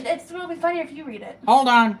 please. It's really funnier if you read it. Hold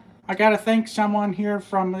on. I gotta thank someone here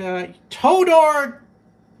from Todor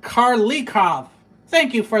Karlikov.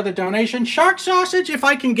 Thank you for the donation. Shark sausage, if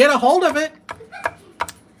I can get a hold of it.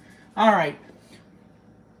 Alright.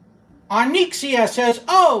 Onyxia says,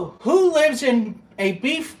 "Oh, who lives in a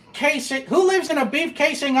beef casing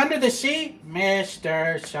under the sea?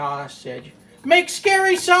 Mr. Sausage. Make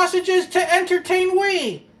scary sausages to entertain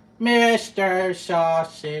we. Mr.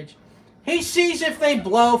 Sausage. He sees if they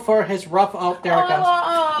blow for his rough..." Oh, there it goes.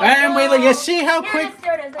 And wait, you see how quick...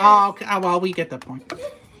 Oh, okay. Well, we get the point.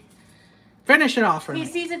 Finish it off for me. He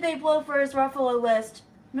sees if they blow for his Ruffalo list.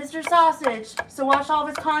 Mr. Sausage. So watch all of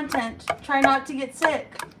his content. Try not to get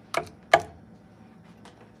sick.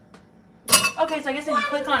 Okay, so I guess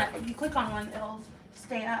if you click on one, it'll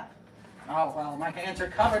stay up. Oh, well, my hands are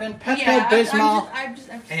covered in Pepto Bismol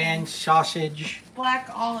and sausage. Black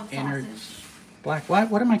olive sausage. Black what?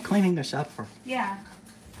 What am I cleaning this up for? Yeah.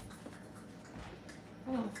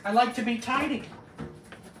 Ooh. I like to be tidy.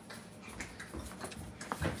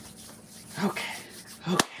 Okay,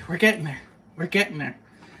 we're getting there. We're getting there.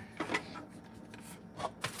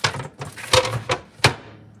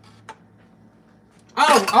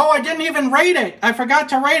 Oh, I didn't even rate it. I forgot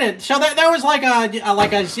to rate it. So that was like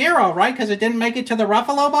a 0, right? Because it didn't make it to the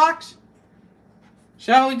Ruffalo box.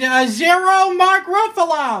 So 0 Mark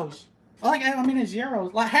Ruffalos. Well, I mean a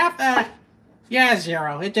 0. Like half that. Yeah,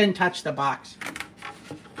 0. It didn't touch the box.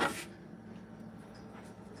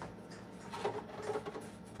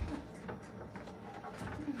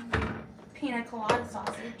 Pina colada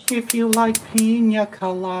sausage. If you like pina That's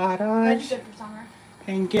coladas good for summer.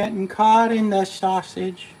 and getting caught in the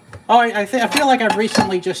sausage. Oh, I feel like I've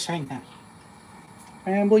recently just sang that.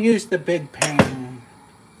 And we'll use the big pan.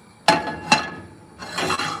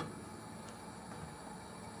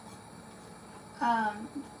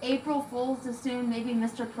 April Fool's is soon. Maybe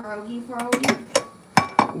Mr. Pierogi throw you.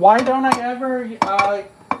 Why don't I ever,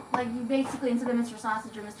 Like you basically instead of Mr.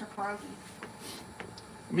 Sausage or Mr. Pierogi.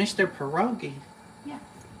 Mr. Pierogi? Yeah.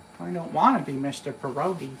 I don't want to be Mr.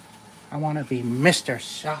 Pierogi. I want to be Mr.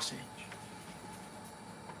 Sausage.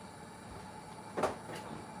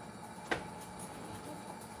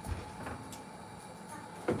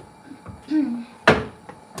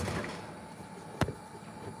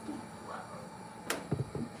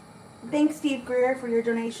 Thanks, Steve Greer, for your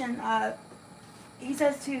donation. He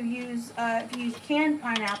says to use if you use canned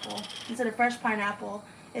pineapple instead of fresh pineapple,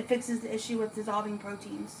 it fixes the issue with dissolving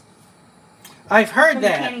proteins. I've heard From the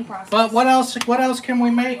that. canning process. But what else? What else can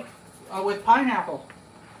we make with pineapple?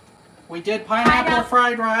 We did pineapple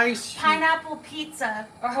fried rice. Pineapple pizza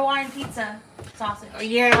or Hawaiian pizza sausage.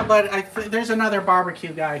 Yeah, but there's another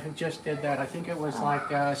barbecue guy who just did that. I think it was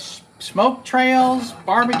like Smoke Trails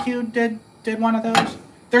Barbecue did one of those.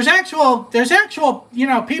 There's actual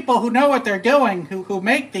people who know what they're doing who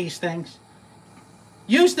make these things.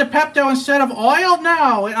 Use the Pepto instead of oil?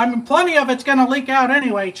 No, I mean plenty of it's gonna leak out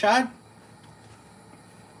anyway, Chad.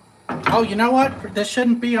 Oh, you know what? This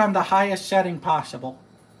shouldn't be on the highest setting possible.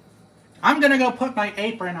 I'm gonna go put my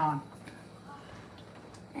apron on.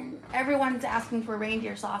 And everyone's asking for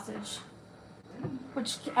reindeer sausage,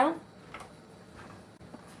 which I don't.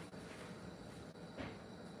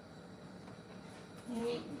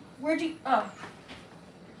 Where'd you? Oh,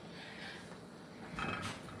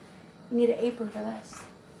 you need an apron for this.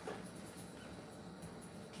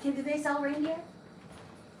 Do they sell reindeer?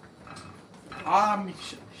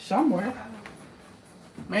 Somewhere.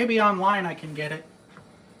 Maybe online I can get it.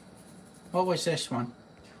 What was this one?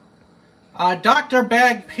 Dr.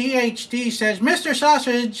 Bag PhD says, Mr.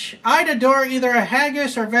 Sausage, I'd adore either a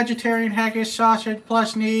haggis or vegetarian haggis sausage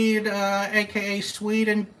plus need, aka sweet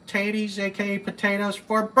and taties, aka potatoes,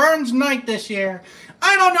 for Burns night this year.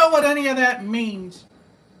 I don't know what any of that means.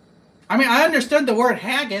 I mean, I understood the word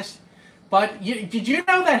haggis, but did you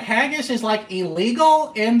know that haggis is like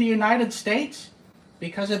illegal in the United States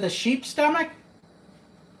because of the sheep stomach?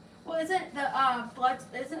 Well, isn't the blood?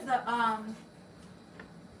 Isn't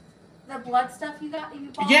the blood stuff you bought?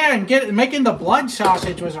 Yeah, and making the blood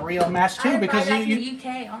sausage was a real mess too because from the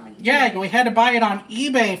UK only. Yeah, we had to buy it on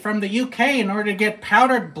eBay from the UK in order to get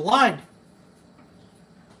powdered blood.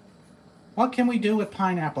 What can we do with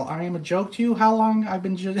pineapple? I am a joke to you. How long I've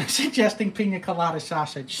been suggesting pina colada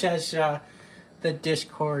sausage? Says the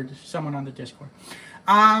Discord. Someone on the Discord.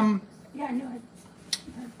 Yeah, I knew it.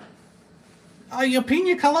 Your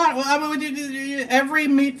pina colada. Well, I mean, every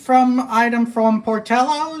meat from item from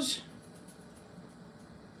Portello's.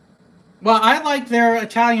 Well, I like their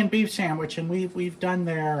Italian beef sandwich, and we've done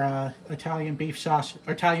their Italian beef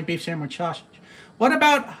sandwich sausage. What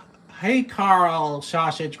about Hey Carl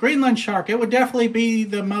sausage? Greenland shark. It would definitely be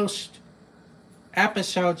the most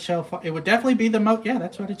episodes so far. It would definitely be the most. Yeah,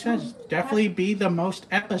 that's what it says. Definitely be the most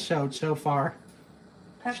episodes so far.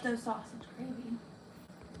 Pepto sausage gravy.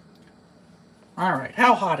 All right,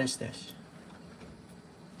 how hot is this?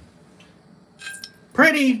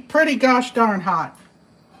 Pretty gosh darn hot.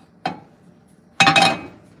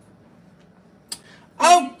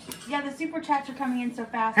 Oh! Yeah, the super chats are coming in so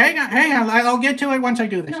fast. Hang on. I'll get to it once I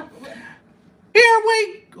do this. No. Here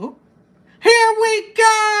we go!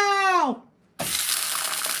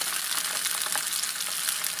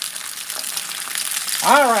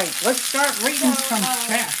 All right, let's start reading some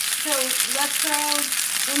chat. So, Retro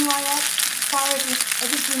NYX. Sorry, I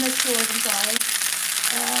think you missed yours, I'm sorry.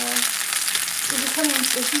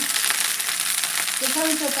 They're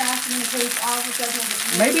coming so fast and the page all of a sudden.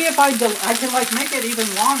 Maybe if I can like make it even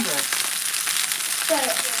longer. But,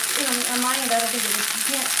 on my end, I don't think it is.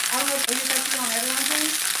 You can't, I don't know if it's actually on everyone's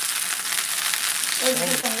end. Or is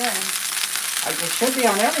it just on your end? It should be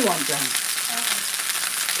on everyone's end. Okay.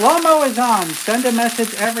 Slow-mo is on. Send a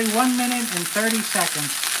message every 1 minute and 30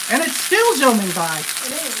 seconds. And it's still zooming by.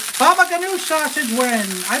 It is. Baba Ganoush sausage win.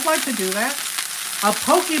 I'd like to do that. A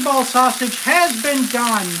Pokeball sausage has been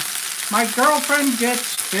done. My girlfriend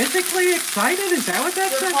gets physically excited. Is that what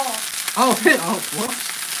that says? Oh,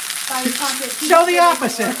 whoops. So the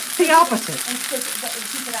opposite. The opposite. And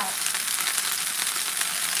keep it out.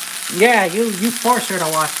 Yeah, you force her to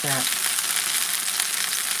watch that.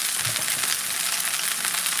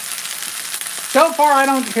 So far, I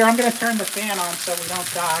don't. Here, I'm going to turn the fan on so we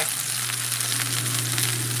don't die.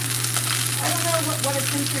 know what a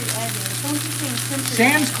century egg is. Someone keeps saying century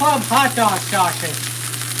Sam's egg. Club hot dog sausage.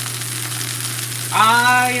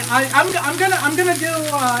 I'm gonna do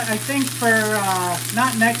I think for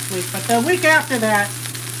not next week, but the week after that.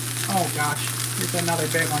 Oh gosh, here's another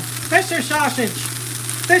big one. Mr. Sausage.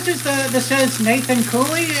 This is this says Nathan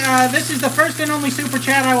Cooley. This is the first and only super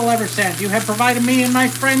chat I will ever send. You have provided me and my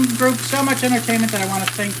friend group so much entertainment that I want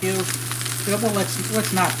to thank you. Well,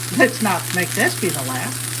 let's not make this be the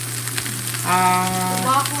last. The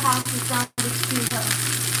Waffle House is down to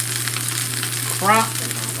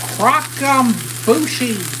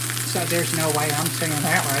Crocumbushi. So there's no way I'm saying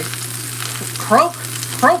that right.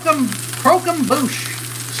 Crocumbush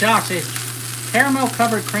sausage. Caramel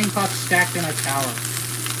covered cream puffs stacked in a tower.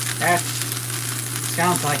 That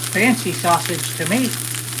sounds like fancy sausage to me.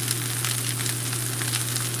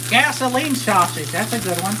 Gasoline sausage. That's a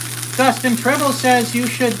good one. Dustin Tribble says you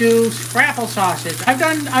should do scrapple sausage. I've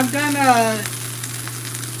done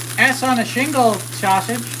S on a shingle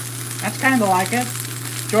sausage. That's kind of like it.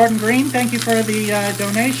 Jordan Green, thank you for the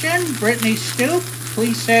donation. Brittany Stoop,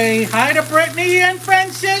 please say hi to Brittany and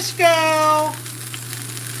Francisco.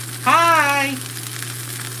 Hi.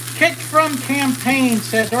 Kit from Campaign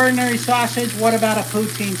says ordinary sausage. What about a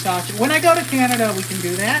poutine sausage? When I go to Canada, we can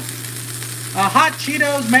do that. Hot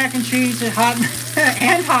Cheetos, mac and cheese, and hot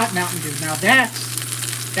Mountain Dew. Now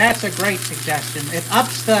that's a great suggestion. It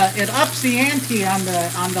ups the ante on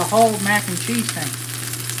the whole mac and cheese thing.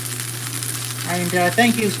 And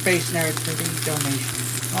thank you, Space Nerd, for the donation.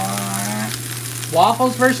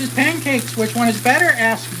 Waffles versus pancakes. Which one is better?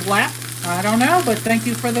 Asked Blap. I don't know, but thank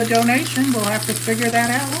you for the donation. We'll have to figure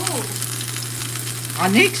that out.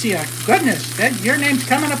 Onyxia. Goodness, your name's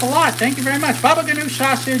coming up a lot. Thank you very much. Baba Ganoush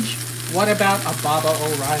sausage. What about a Baba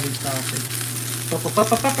O'Reilly sausage?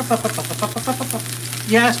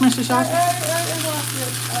 Yes, Mr. Sausage?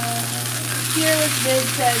 Fearless Vid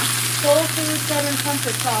says, Soul Food Southern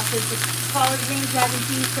Comfort Sausage, collard greens, mac and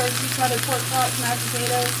cheese, turkey, cutted pork chops, mashed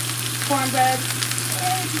potatoes, cornbread.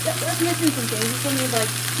 That's missing some things. You still need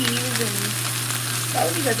like cheese and that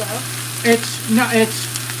would be good though.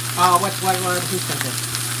 Who said this?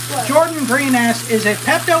 What? Jordan Green asks, is it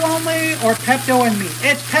Pepto only or Pepto and meat?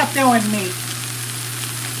 It's Pepto and meat.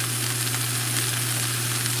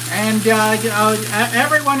 And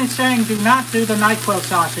everyone is saying do not do the NyQuil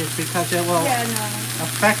sausage because it will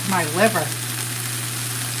affect my liver.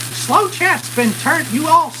 Slow chat's been turned. You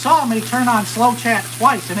all saw me turn on slow chat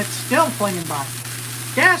twice and it's still flinging by.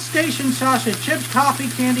 Gas station sausage, chips, coffee,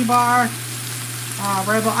 candy bar.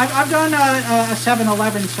 Rebel. I've done a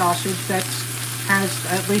 7-Eleven sausage that has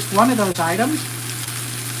at least one of those items.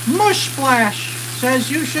 Mush Splash says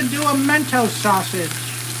you should do a Mentos sausage.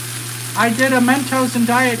 I did a Mentos and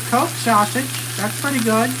Diet Coke sausage. That's pretty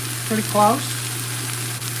good. Pretty close.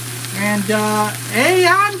 And hey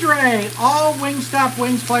Andre, all Wingstop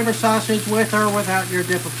Wings flavor sausage with or without your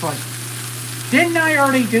dip of choice. Didn't I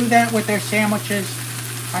already do that with their sandwiches?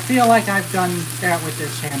 I feel like I've done that with their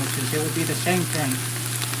sandwiches. It would be the same thing.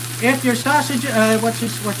 If your sausage, what's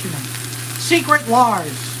your name? Secret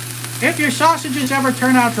Lars. If your sausages ever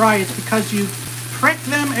turn out dry, it's because you prick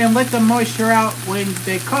them and let the moisture out when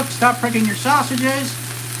they cook. Stop pricking your sausages,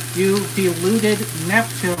 you deluded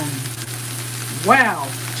Neptune. Well,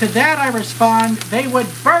 to that I respond, they would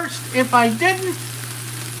burst if I didn't,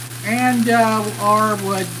 and or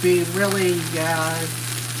would be really,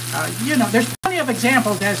 there's plenty of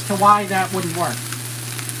examples as to why that wouldn't work.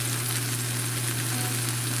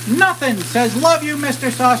 Nothing says, love you,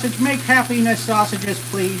 Mr. Sausage. Make happiness sausages,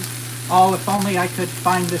 please. Oh, if only I could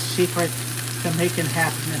find the secret to making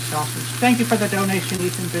happiness sausage. Thank you for the donation,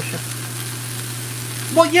 Ethan Bishop.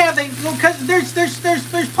 Well, yeah, because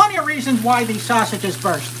there's plenty of reasons why these sausages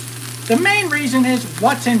burst. The main reason is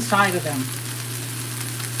what's inside of them.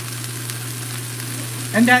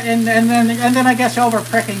 And then I guess over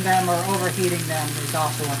pricking them or overheating them is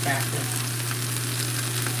also a factor.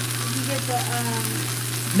 Did you get the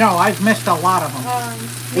No, I've missed a lot of them.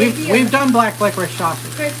 We've done black licorice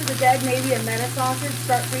sausage. Chris of the Dead, maybe a meta sausage.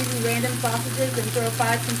 Start freezing random sausages and throw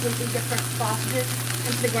 5 completely different sausages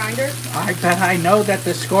into the grinder. I bet I know that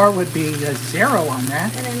the score would be a 0 on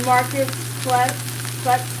that. And then Marcus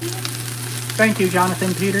Fletsky. Thank you,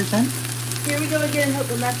 Jonathan Peterson. Here we go again. Hope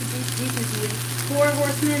the message reaches you. 4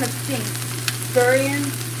 horsemen of pink. Durian,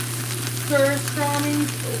 Surströmming,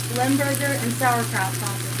 Limburger, and sauerkraut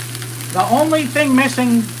sausage. The only thing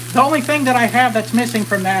that I have that's missing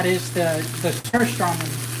from that is the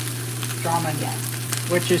Surströmming, Yes.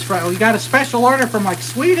 which is we got a special order from like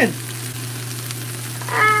Sweden.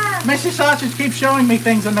 Mrs. Sausage keeps showing me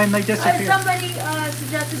things and then they disappear. Somebody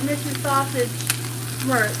suggested Mrs. Sausage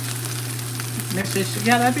merch. Mrs.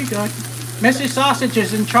 Yeah, that'd be good. Mrs. Sausage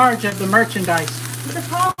is in charge of the merchandise. But the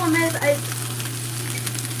problem is,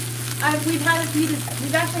 we've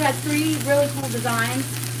actually had 3 really cool designs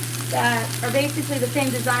that are basically the same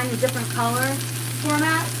design in different color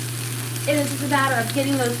formats. It is just a matter of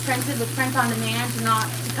getting those printed with print on demand to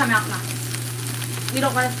come out nice. We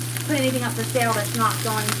don't want to put anything up for sale that's not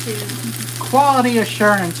going to... Quality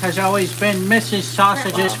assurance has always been Mrs.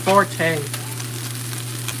 Sausage's forte.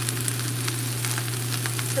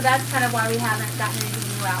 So that's kind of why we haven't gotten anything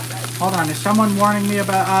new out. But hold on, is someone warning me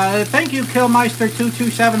about... thank you,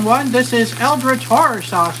 Killmeister2271. This is Eldritch Horror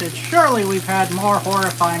Sausage. Surely we've had more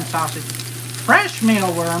horrifying sausages. Fresh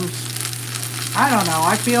mealworms. I don't know.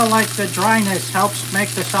 I feel like the dryness helps make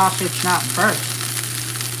the sausage not burst.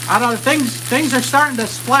 I don't know. Things are starting to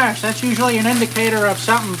splash. That's usually an indicator of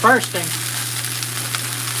something bursting.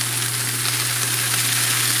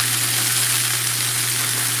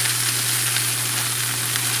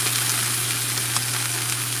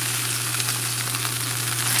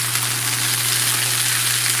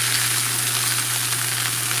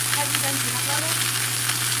 have you done peanut butter?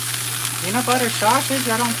 Peanut butter sausage?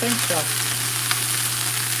 I don't think so.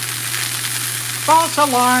 False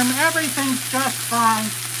alarm. Everything's just fine.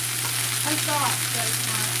 I saw it, but it's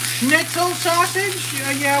not. Schnitzel sausage?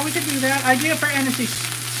 Yeah, we could do that. Idea for energy.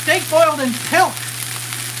 Steak boiled in pilk.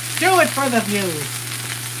 Do it for the views.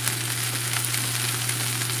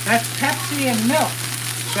 That's Pepsi and milk.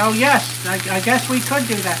 So yes, I guess we could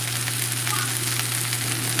do that.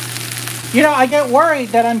 You know, I get worried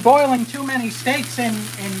that I'm boiling too many steaks in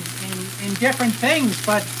different things,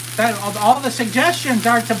 but that all the suggestions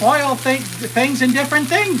are to boil things in different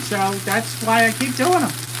things, so that's why I keep doing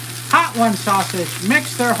them. Hot One sausage,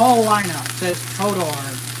 mix their whole lineup, says Todor.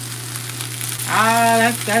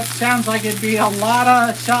 That sounds like it'd be a lot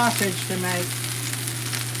of sausage to make.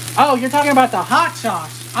 Oh, you're talking about the hot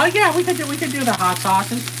sauce. Oh yeah, we could do the hot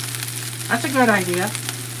sauces. That's a good idea.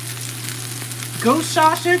 Goose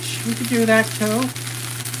sausage, we could do that too.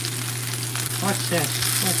 What's this?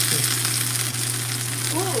 Let's see.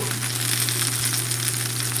 Ooh.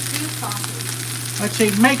 Goose sausage. Let's see.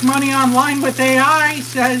 Make money online with AI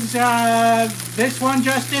says this one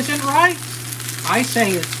just isn't right. I say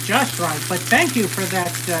it's just right, but thank you for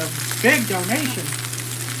that big donation.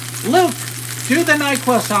 Luke, do the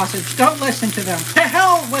NyQuil sausage. Don't listen to them. To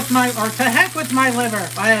heck with my liver.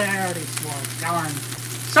 I already swore. Darn.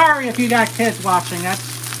 Sorry if you got kids watching.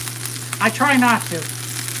 I try not to.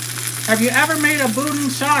 Have you ever made a boudin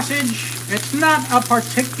sausage? It's not a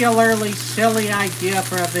particularly silly idea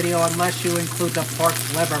for a video unless you include the pork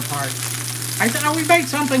liver part. I thought we made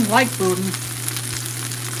something like boudin.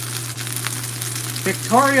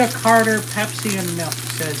 Victoria Carter, Pepsi and milk,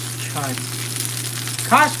 says Chud.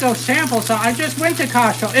 Costco sample sauce. I just went to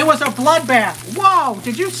Costco. It was a bloodbath. Whoa!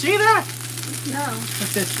 Did you see that? No.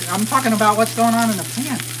 I'm talking about what's going on in the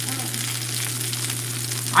pan.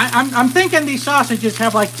 I'm thinking these sausages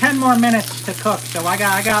have like 10 more minutes to cook, so I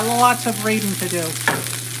got lots of reading to do.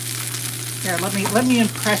 Here, let me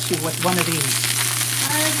impress you with one of these.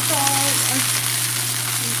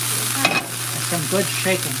 And some good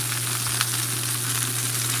shaking.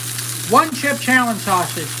 One chip challenge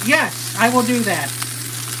sausage. Yes, I will do that.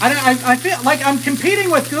 I feel like I'm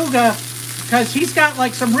competing with Guga because he's got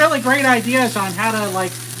like some really great ideas on how to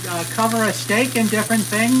like cover a steak in different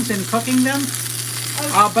things and cooking them.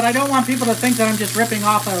 But I don't want people to think that I'm just ripping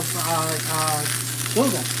off of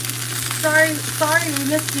Guga. Sorry, we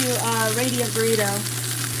missed you, Radiant Burrito.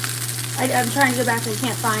 I'm trying to go back and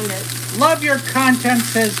can't find it. Love your content,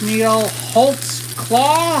 says Neil Holtz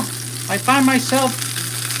Claw. I find myself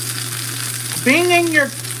binging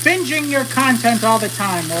your content all the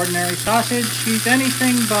time. Ordinary sausage, she's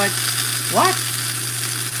anything but what?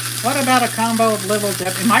 What about a combo of Little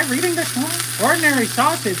Debbie? Am I reading this wrong? Ordinary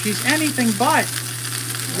sausage, she's anything but.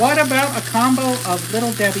 What about a combo of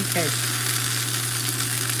Little Debbie cakes?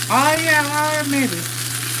 Yeah, maybe.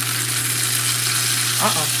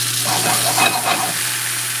 Uh-oh.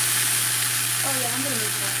 Oh yeah, I'm gonna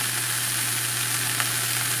move that.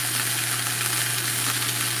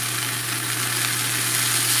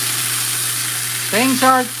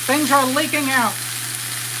 Things are leaking out.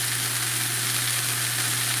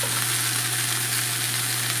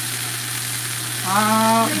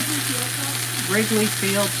 Wrigley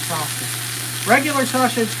Field sausage. Regular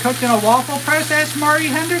sausage cooked in a waffle press, asked Mari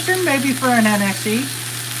Henderson, maybe for an NSE.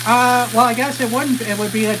 Well, I guess it wouldn't. It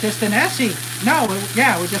would be just an SE. No, it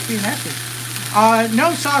would just be an SE.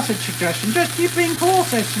 No sausage suggestion. Just keep being cool,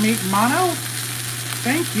 says Smeet Mono.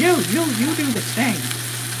 Thank you. You do the same.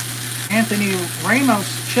 Anthony Ramos,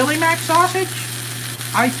 chili mac sausage?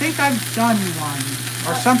 I think I've done one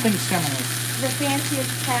or something similar. The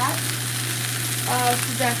fanciest cat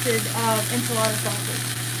suggested enchilada sausage.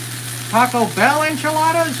 Taco Bell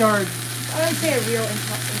enchiladas or? I would say a real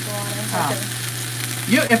enchilada.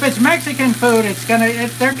 If it's Mexican food, it's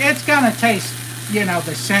gonna taste, you know,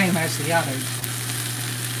 the same as the others.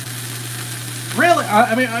 Really,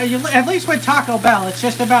 I mean, at least with Taco Bell, it's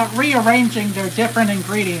just about rearranging their different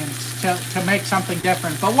ingredients to make something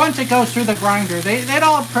different. But once it goes through the grinder, they'd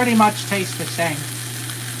all pretty much taste the same.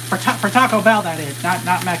 For Taco Bell, that is,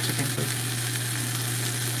 not Mexican food.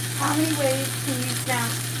 How many ways can you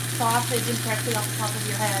count sausage and correctly off the top of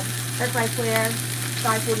your head? That's by Claire,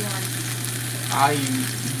 541.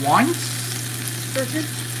 Once?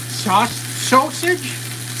 Sausage? Sausage?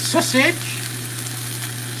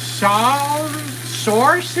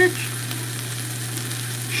 Sausage?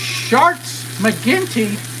 Sharks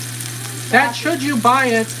McGinty. That should you buy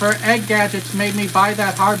it for Egg Gadgets made me buy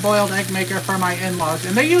that hard-boiled egg maker for my in-laws.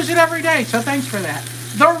 And they use it every day, so thanks for that.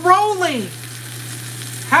 The Rolly!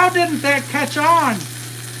 How didn't that catch on?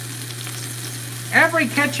 Every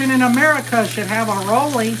kitchen in America should have a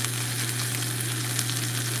Rolly.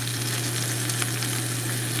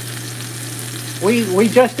 We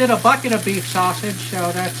just did a bucket of beef sausage,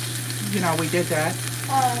 so that's, you know, we did that.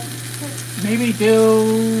 Maybe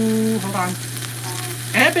do, hold on.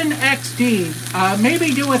 Eben XD,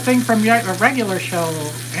 maybe do a thing from a regular show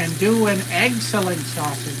and do an excellent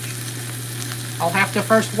sausage. I'll have to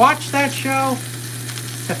first watch that show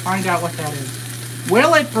to find out what that is.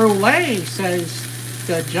 Will It Brulee, says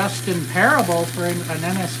the Justin Parable for an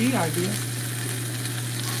NSE idea.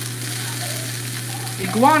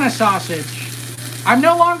 Iguana sausage. I'm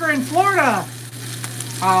no longer in Florida.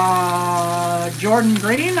 Jordan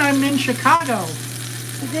Green, I'm in Chicago.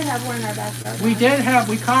 We did have one in our backyard. We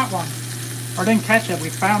caught one. Or didn't catch it, we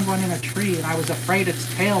found one in a tree and I was afraid its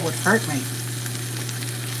tail would hurt me.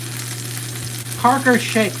 Parker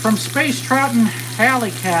Shake, from Space Trout and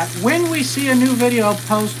Alley Cat, when we see a new video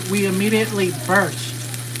post, we immediately burst.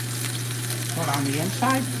 What, on the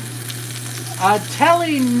inside?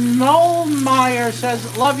 Telly Noelmeyer says,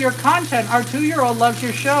 love your content. Our 2-year-old loves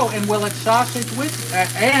your show and will let sausage with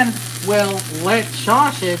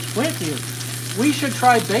you. We should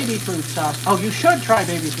try baby food sausage. Oh, you should try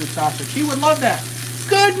baby food sausage. She would love that.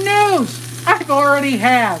 Good news! I've already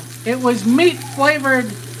have. It was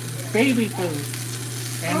meat-flavored baby food.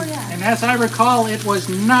 And as I recall, it was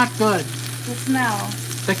not good. The smell.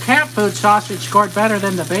 The cat food sausage scored better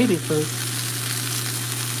than the baby food.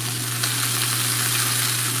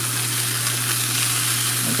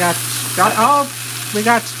 We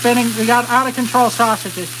got out of control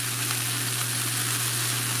sausages.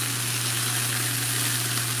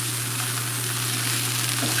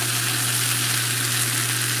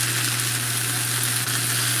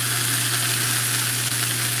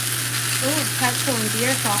 Pretzel and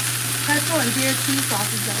beer sauce. Pretzel and beer cheese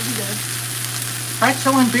sausage, that would be good.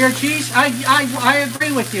 Pretzel and beer cheese? I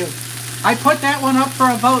agree with you. I put that one up for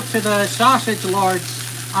a vote to the Sausage Lords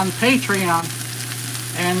on Patreon.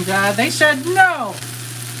 And they said no.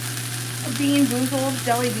 Bean boozled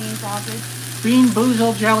jelly bean sausage. Bean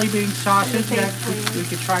boozled jelly bean sausage. We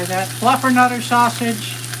could try that. Fluffernutter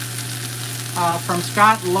sausage. From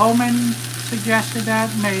Scott Lohman suggested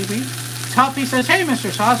that, maybe. Tuffy says, hey, Mr.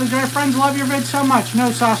 Sausage, our friends love your vid so much.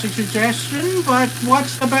 No sausage suggestion, but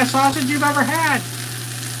what's the best sausage you've ever had?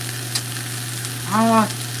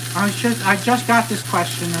 I just got this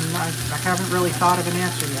question, and I haven't really thought of an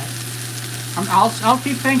answer yet. I'll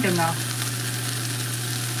keep thinking, though.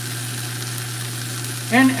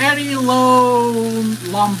 And Eddie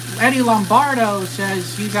Lombardo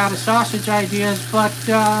says, you got a sausage ideas, but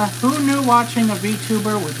who knew watching a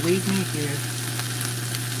VTuber would lead me here?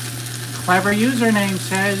 Clever username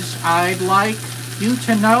says, I'd like you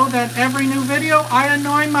to know that every new video I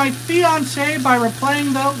annoy my fiance by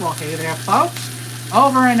replaying the, well, hey there folks,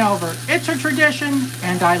 over and over. It's a tradition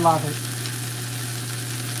and I love it.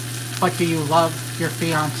 But do you love your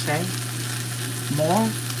fiance more?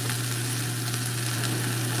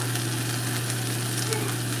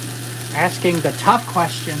 Asking the tough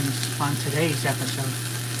questions on today's episode.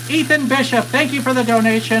 Ethan Bishop, thank you for the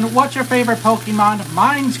donation. What's your favorite Pokemon?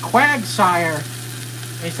 Mine's Quagsire.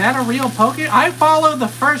 Is that a real Pokemon? I follow the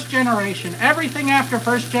first generation. Everything after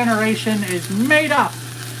first generation is made up.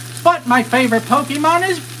 But my favorite Pokemon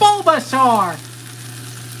is Bulbasaur.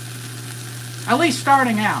 At least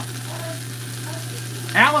starting out.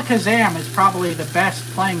 Alakazam is probably the best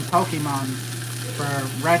playing Pokemon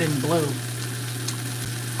for Red and Blue.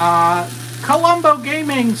 Columbo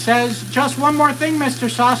Gaming says, just one more thing, Mr.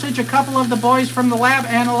 Sausage. A couple of the boys from the lab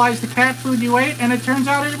analyzed the cat food you ate, and it turns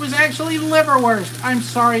out it was actually liverwurst. I'm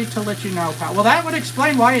sorry to let you know, pal. Well, that would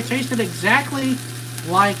explain why it tasted exactly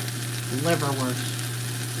like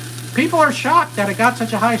liverwurst. People are shocked that it got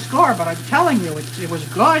such a high score, but I'm telling you, it was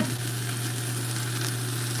good.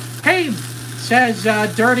 Hey, says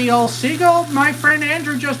Dirty Old Seagull, my friend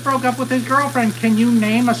Andrew just broke up with his girlfriend. Can you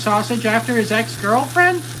name a sausage after his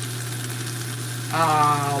ex-girlfriend?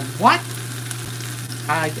 What?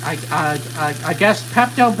 I guess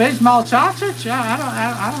Pepto Bismol sausage?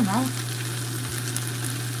 I don't know.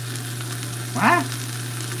 What?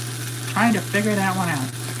 Trying to figure that one out.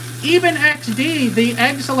 Even XD, the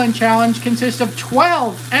excellent challenge consists of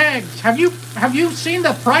 12 eggs. Have you seen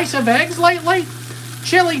the price of eggs lately?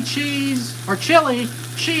 Chili cheese,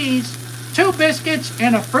 2 biscuits,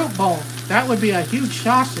 and a fruit bowl. That would be a huge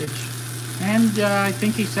sausage. And I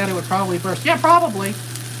think he said it would probably burst. Yeah, probably.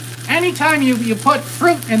 Anytime you put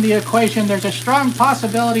fruit in the equation, there's a strong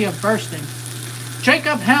possibility of bursting.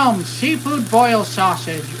 Jacob Helms, seafood boil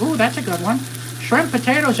sausage. Ooh, that's a good one. Shrimp,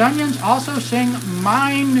 potatoes, onions, also sing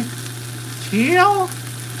mine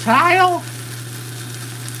tile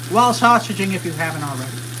while sausaging if you haven't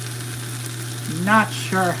already. Not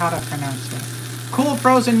sure how to pronounce that. Cool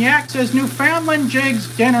Frozen Yak says Newfoundland Jigs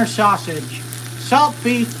dinner sausage. Salt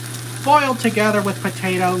beef boiled together with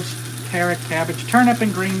potatoes, carrot, cabbage, turnip,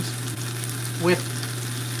 and greens with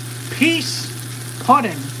peace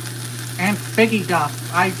pudding and figgy duff.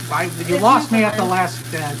 You lost me at the last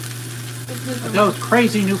those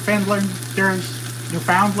crazy Newfoundlanders.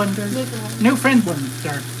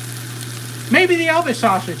 Maybe the Elvis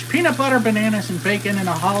sausage. Peanut butter, bananas, and bacon in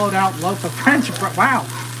a hollowed out loaf of French bread. Wow.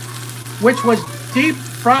 Which was deep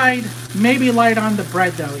fried, maybe light on the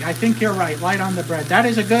bread, though. I think you're right, light on the bread. That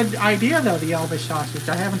is a good idea, though, the Elvis sausage.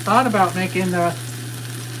 I haven't thought about making the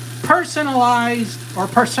personalized or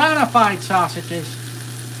personified sausages.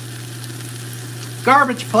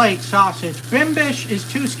 Garbage plate sausage. Bimbish is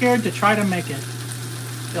too scared to try to make it.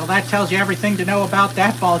 Well, that tells you everything to know about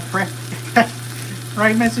that bald prick.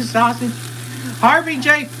 Right, Mrs. Sausage? Harvey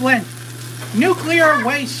J. Flint. Nuclear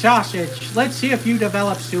waste sausage. Let's see if you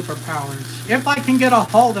develop superpowers. If I can get a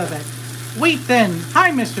hold of it. Wheat Thin.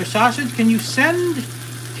 Hi, Mr. Sausage.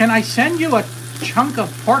 Can I send you a chunk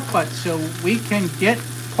of pork butt so we can get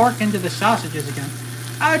pork into the sausages again?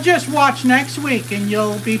 Just watch next week and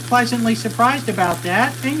you'll be pleasantly surprised about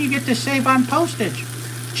that, and you get to save on postage.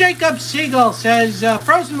 Jacob Siegel says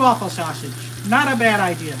frozen waffle sausage. Not a bad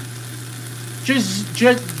idea.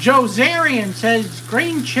 Josarian says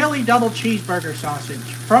green chili double cheeseburger sausage.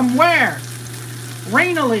 From where?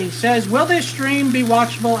 Rainily says, will this stream be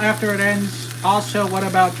watchable after it ends? Also, what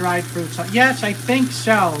about dried fruit sausage? Yes, I think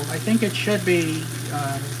so. I think it should be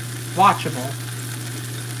watchable.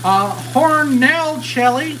 Hornell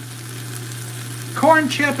chili, corn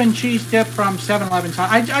chip and cheese dip from 7-Eleven.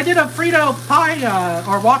 I did a Frito pie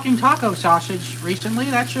or walking taco sausage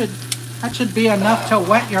recently. That should be enough to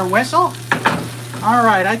wet your whistle. All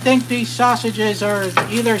right, I think these sausages are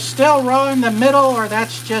either still raw in the middle, or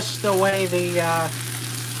that's just the way that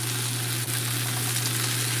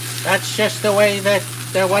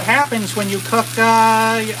what happens when you cook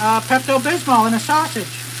Pepto Bismol in a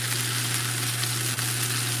sausage.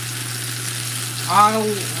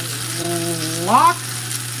 La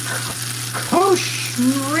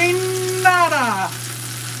Cucinata.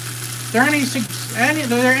 Are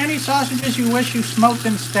there any sausages you wish you smoked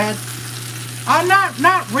instead?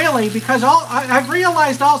 Not really, because I've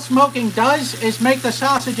realized all smoking does is make the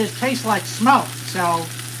sausages taste like smoke. So,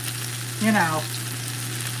 you know,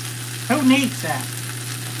 who needs that?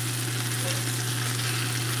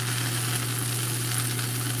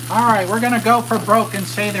 All right, we're gonna go for broke and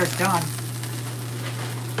say they're done.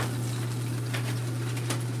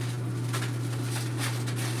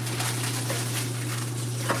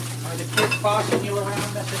 Are the kids bossing you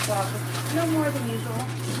around, Mrs. Sausage? No more than usual.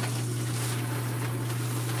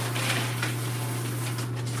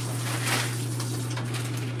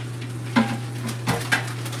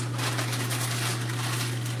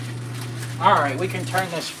 All right, we can turn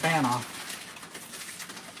this fan off.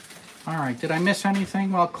 All right, did I miss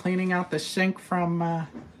anything while cleaning out the sink from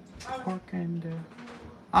pork and...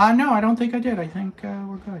 no, I don't think I did. I think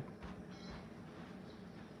we're good.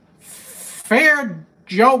 Fair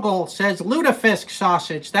Jogel says lutefisk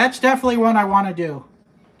sausage. That's definitely one I want to do.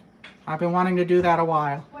 I've been wanting to do that a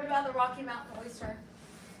while. What about the Rocky Mountain oyster?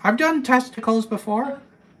 I've done testicles before.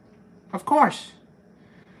 Of course.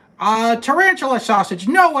 Tarantula sausage.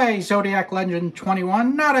 No way, Zodiac Legend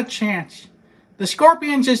 21. Not a chance. The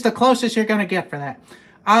scorpions is the closest you're going to get for that.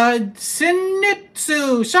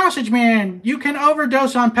 Sinitsu, Sausage Man, you can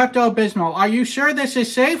overdose on Pepto Bismol. Are you sure this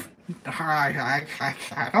is safe?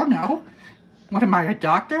 I don't know. What am I, a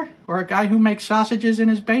doctor? Or a guy who makes sausages in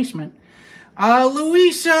his basement?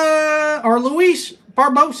 Luis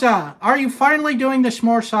Barbosa, are you finally doing the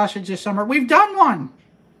s'more sausage this summer? We've done one.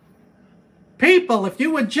 People, if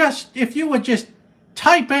you would just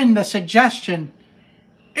type in the suggestion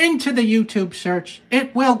into the YouTube search,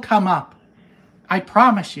 it will come up. I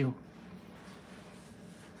promise you.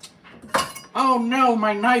 Oh no,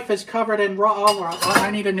 my knife is covered in raw. Oh,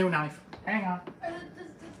 I need a new knife. Hang on.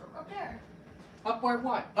 Up there. Up where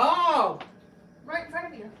what? Oh! Right in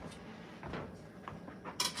front of you.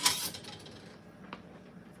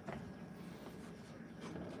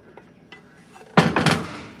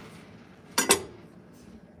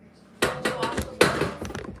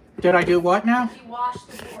 Did I do what now? You washed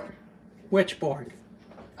the board. Which board?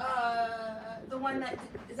 The one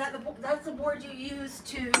that's the board you use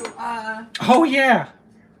to, Oh, yeah.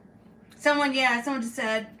 Someone just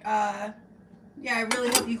said, yeah, I really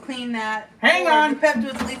hope you clean that. Hang on. The Pepto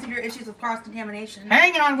is the least of your issues with cross-contamination.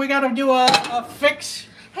 Hang on, we gotta do a fix.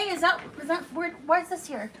 Hey, is that, why is this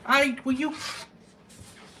here? Will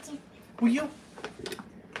you?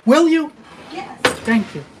 Yes.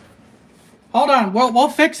 Thank you. Hold on, we'll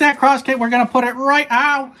fix that cross kit. We're gonna put it right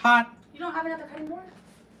out hot. You don't have another cutting board?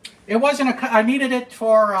 It wasn't I needed it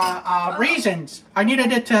for reasons. I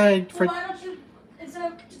needed it to for. Well, why don't you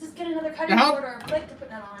instead of just get another cutting board or a plate to put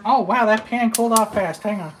that on? Oh wow, that pan cooled off fast.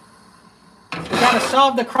 Hang on. We gotta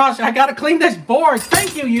solve the cross. I gotta clean this board.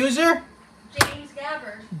 Thank you, user. James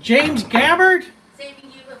Gabbard. James Gabbard.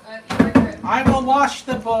 Saving you a trip. I will wash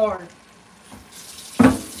the board.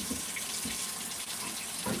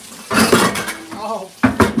 Oh.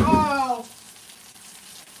 Oh.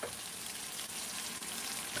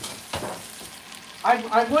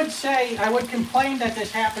 I would say, I would complain that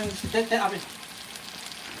this happens.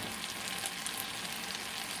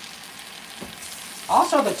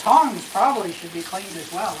 Also, the tongs probably should be cleaned as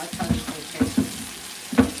well. That's kind of okay.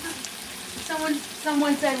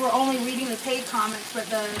 Someone said we're only reading the paid comments, but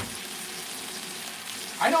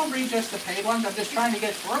I don't read just the paid ones. I'm just trying to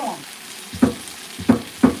get through them.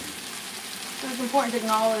 it's important to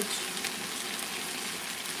acknowledge.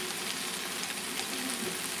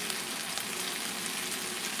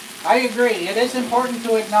 I agree. It is important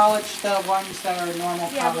to acknowledge the ones that are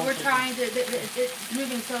normal. Yeah, but we're trying to. It's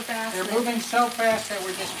moving so fast. They're moving so fast that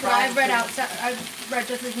we're just trying. I've read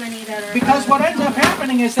just as many that are. Because what ends up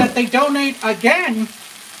happening is that they donate again,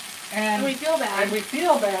 and we feel bad. And we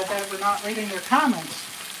feel bad that we're not reading their comments.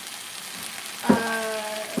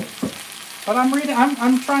 But I'm reading.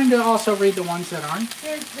 I'm trying to also read the ones that aren't.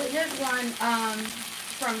 Here's one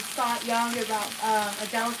from Scott Young about a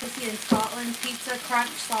delicacy in Scotland: pizza crunch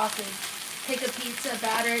sausage. Take a pizza,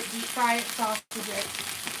 batter it, deep fry it, sausage it.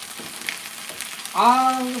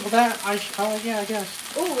 Yeah, I guess.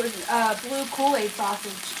 Ooh, blue Kool-Aid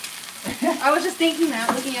sausage. I was just thinking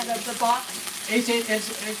that, looking at the box.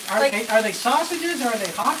 Are they sausages or are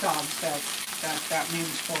they hot dogs that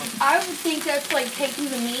means for? I would think that's like taking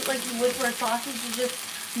the meat like you would for a sausage and just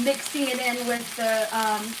mixing it in with the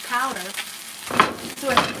powder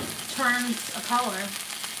so it turns a color.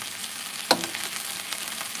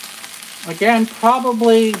 Again,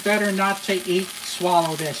 probably better not to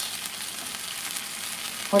swallow this.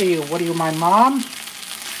 What are you, my mom?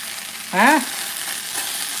 Huh?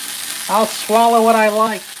 I'll swallow what I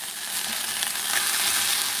like.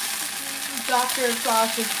 Doctor of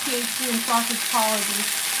Sausage, PhD in sausageology.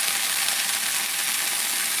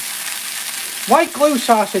 White glue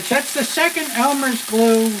sausage. That's the second Elmer's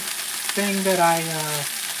glue thing that I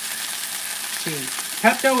see.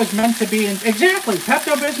 Pepto is meant to be exactly.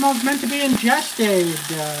 Pepto Bismol is meant to be ingested.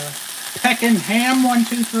 Peckin ham 1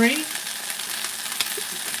 2 3.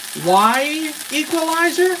 Why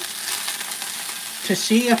equalizer? To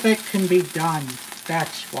see if it can be done.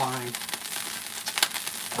 That's why.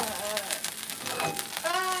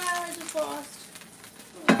 I just lost.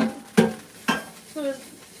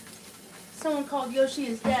 Someone called Yoshi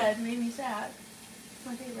is Dead. Made me sad. It's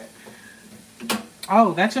my favorite.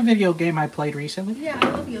 Oh, that's a video game I played recently. Yeah, I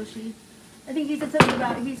love Yoshi. I think he said something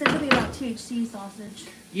about THC sausage.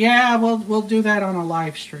 Yeah, we'll do that on a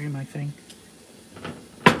live stream, I think.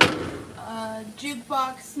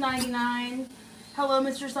 Jukebox 99. Hello,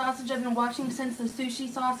 Mr. Sausage. I've been watching since the sushi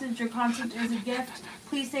sausage. Your content is a gift.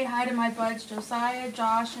 Please say hi to my buds, Josiah,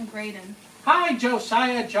 Josh, and Graydon. Hi,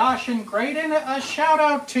 Josiah, Josh, and Graydon. A shout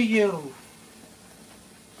out to you.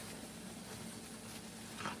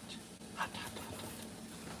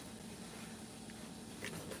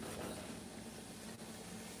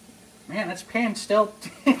 Man, this pan's still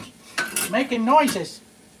making noises.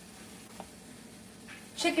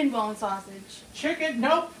 Chicken bone sausage. Chicken,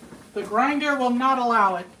 nope. The grinder will not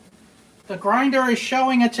allow it. The grinder is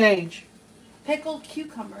showing its age. Pickled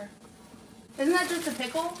cucumber. Isn't that just a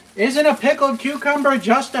pickle? Isn't a pickled cucumber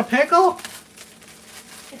just a pickle?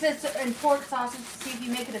 It says to import sausage to see if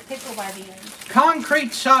you make it a pickle by the end.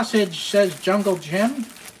 Concrete sausage, says Jungle Jim.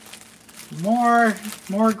 More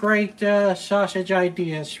great sausage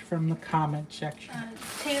ideas from the comment section.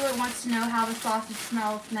 Taylor wants to know how the sausage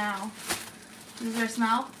smells now. Is there a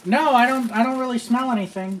smell? No, I don't really smell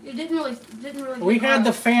anything. It didn't really. We had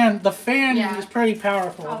the fan. The fan Yeah. is pretty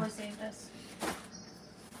powerful. I'll always save this.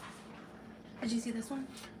 Did you see this one?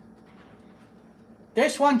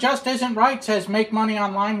 This one just isn't right, says make money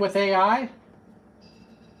online with AI.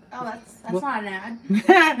 Oh, that's not an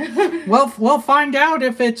ad. We'll find out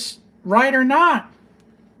if it's right or not.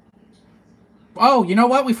 Oh, you know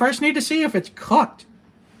what? We first need to see if it's cooked.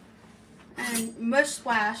 And Mush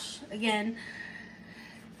Splash, again,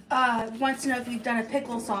 wants to know if you've done a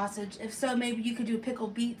pickle sausage. If so, maybe you could do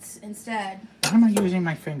pickled beets instead. Why am I using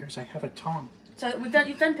my fingers? I have a tongue. So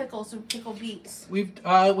you've done pickles, so pickled beets. We've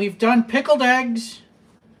done pickled eggs,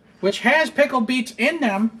 which has pickled beets in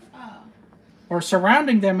them, or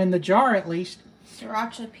surrounding them in the jar at least.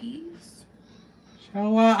 Sriracha peas.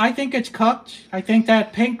 So I think it's cooked. I think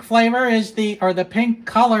that pink flavor is the pink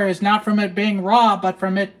color is not from it being raw, but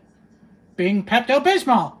from it being Pepto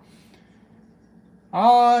Bismol.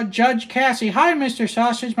 Oh, Judge Cassie, hi, Mr.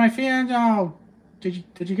 Sausage, my fan. Oh, did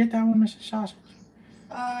you get that one, Mr. Sausage?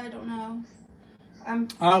 I don't know.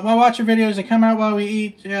 We'll watch your videos that come out while we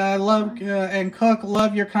eat. Love and cook.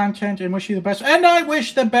 Love your content and wish you the best. And I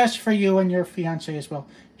wish the best for you and your fiance as well.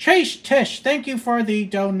 Chase Tish, thank you for the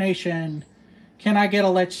donation. Can I get a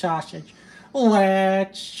let's sausage?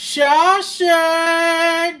 Let's sausage!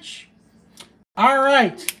 All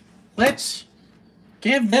right, let's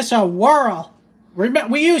give this a whirl.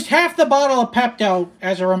 We used half the bottle of Pepto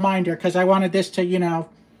as a reminder because I wanted this to, you know,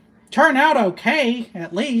 turn out okay,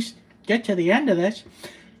 at least. Get to the end of this.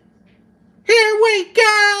 Here we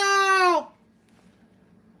go!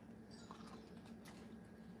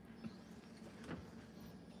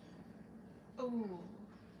 Ooh.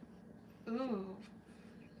 Ooh.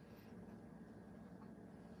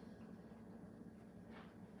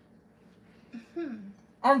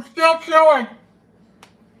 I'm still chewing.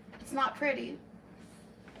 It's not pretty.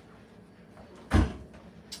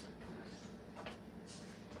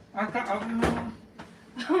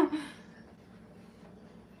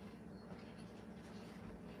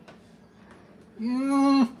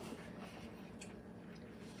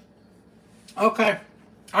 Okay.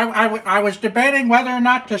 I was debating whether or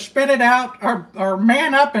not to spit it out or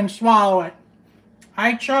man up and swallow it.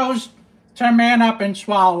 I chose to man up and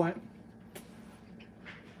swallow it.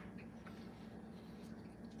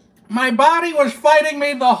 My body was fighting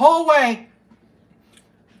me the whole way.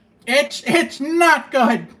 It's not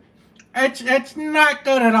good. It's not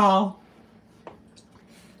good at all.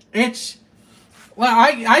 Well,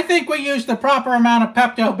 I think we used the proper amount of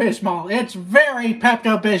Pepto Bismol. It's very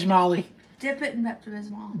Pepto Bismol-y. Dip it in Pepto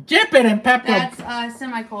Bismol. Dip it in Pepto. That's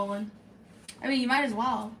semicolon. I mean, you might as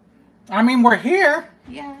well. I mean, we're here.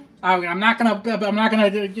 Yeah. I'm not gonna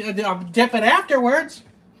dip it afterwards.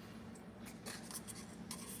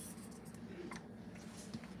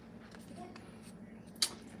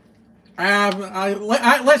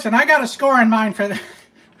 Listen, I got a score in mind for that.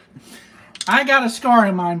 I got a score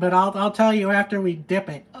in mind, but I'll tell you after we dip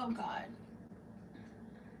it. Oh God.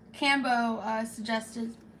 Cambo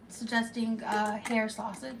suggesting hair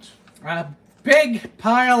sausage. A big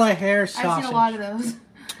pile of hair sausage. I've seen a lot of those.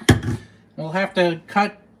 We'll have to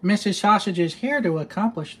cut Mrs. Sausage's hair to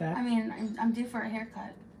accomplish that. I mean, I'm due for a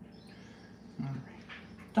haircut. All right.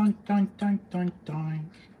 Dun dun dun dun dun.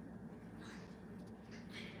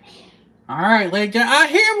 All right, ladies.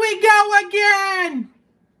 Here we go again.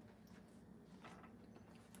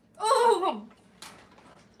 Ooh.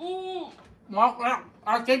 Ooh. Well,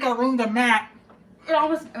 I think I ruined the mat. It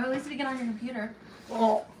almost, or at least if you get on your computer.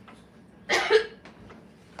 Oh.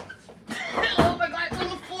 Oh my God, it's on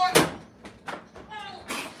the floor.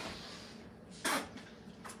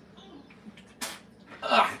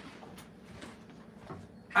 Ugh.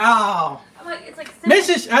 Oh. It's like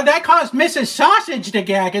Mrs. That caused Mrs. Sausage to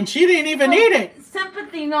gag, and she didn't even eat it.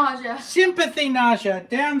 Sympathy nausea. Sympathy nausea.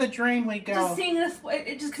 Down the drain we go. Just seeing this,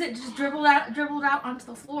 it just dribbled out onto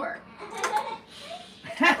the floor.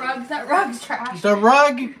 That rug's trash. The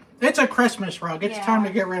rug, it's a Christmas rug. It's Yeah. time to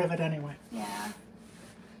get rid of it anyway. Yeah.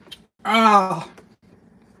 Oh.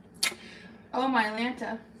 Oh, my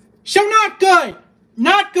Atlanta. So not good.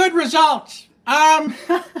 not good results.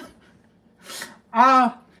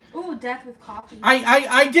 Ooh, death with coffee.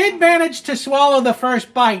 I did manage to swallow the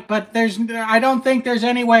first bite, but I don't think there's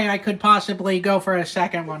any way I could possibly go for a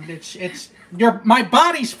second one. My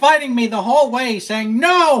body's fighting me the whole way, saying,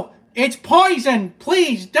 no, it's poison.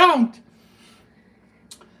 Please don't.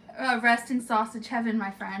 Rest in sausage heaven,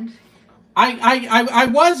 my friend. I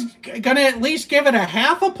was gonna at least give it a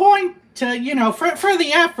half a point to, for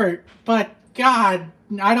the effort, but God,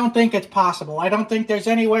 I don't think it's possible. I don't think there's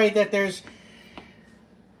any way that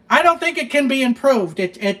I don't think it can be improved.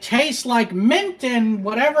 It tastes like mint and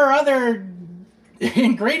whatever other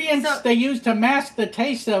ingredients they use to mask the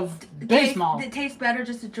taste of Bismol. It tastes better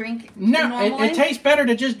just to drink. No, it tastes better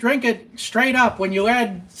to just drink it straight up. When you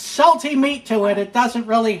add salty meat to it, it doesn't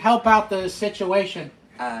really help out the situation.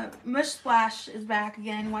 Mush Splash is back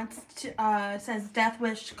again. Says Death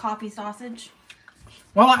Wish coffee sausage.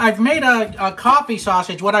 Well, I've made a coffee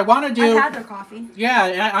sausage. What I want to do... I've had their coffee.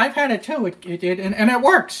 Yeah, I've had it too. And it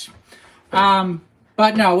works.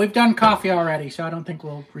 But no, we've done coffee already, so I don't think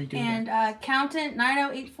we'll redo and, that. And Accountant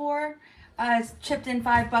 9084 has chipped in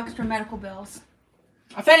 $5 for medical bills.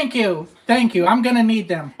 Thank you. Thank you. I'm going to need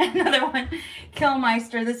them. Another one.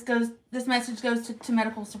 Killmeister. This message goes to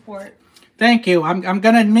medical support. Thank you. I'm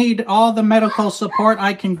going to need all the medical support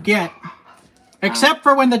I can get. Except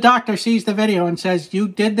for when the doctor sees the video and says, you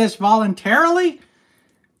did this voluntarily?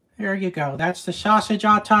 There you go. That's the sausage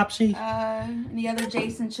autopsy. And the other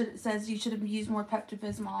Jason says you should have used more Pepto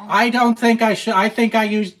Bismol. I don't think I should. I think I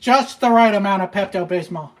used just the right amount of Pepto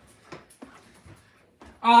Bismol.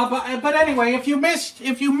 But anyway, if you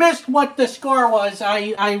missed what the score was,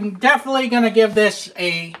 I'm definitely gonna give this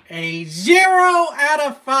a 0 out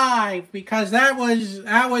of 5 because that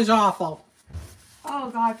was awful. Oh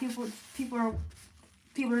God, people are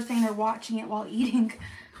saying they're watching it while eating.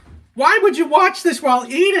 Why would you watch this while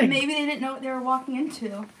eating? Maybe they didn't know what they were walking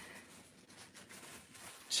into.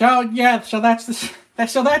 So yeah, so that's the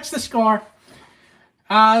score.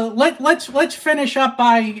 Let's finish up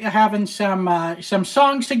by having some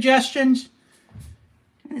song suggestions.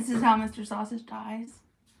 This is how Mr. Sausage dies.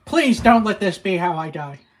 Please don't let this be how I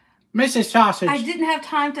die, Mrs. Sausage. I didn't have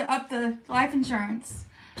time to up the life insurance.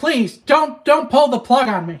 Please don't pull the plug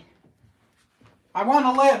on me. I want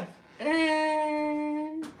to live.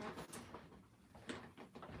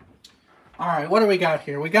 All right, what do we got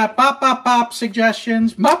here? We got bop bop bop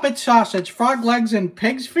suggestions. Muppet sausage, frog legs, and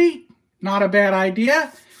pig's feet. Not a bad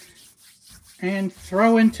idea. And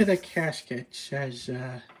throw into the casket, says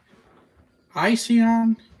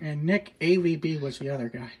Iceon, and Nick AVB was the other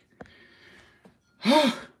guy.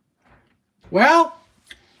 Well,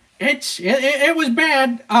 it was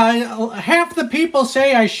bad. Half the people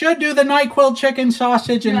say I should do the NyQuil chicken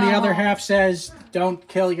sausage, and the other half says don't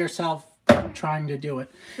kill yourself trying to do it.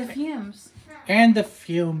 The fumes. And the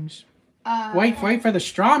fumes. Wait for the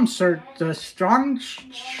Strommer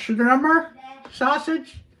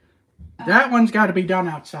sausage. That one's got to be done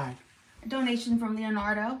outside. A donation from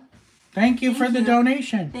Leonardo. Thank you for the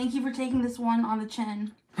donation. Thank you for taking this one on the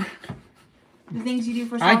chin. The things you do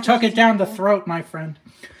for sausage. I took it down the throat, my friend.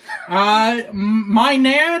 My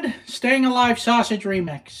Nad, Staying Alive Sausage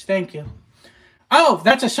Remix. Thank you. Oh,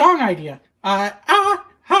 that's a song idea.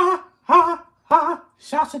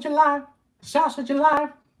 Sausage alive, sausage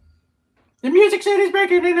alive. The music city's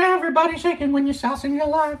breaking and everybody's shaking when you're sausage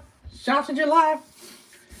alive, sausage alive.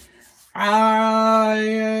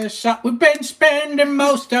 We've been spending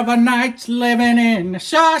most of our nights living in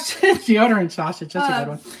sausage. Deodorant sausage, that's a good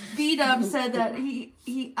one. B-Dub said that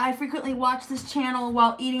I frequently watch this channel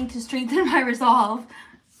while eating to strengthen my resolve.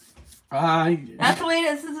 That's the way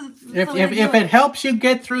it is. If it helps you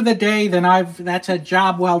get through the day, then that's a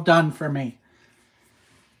job well done for me.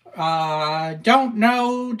 Don't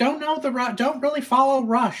really follow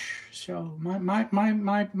Rush. So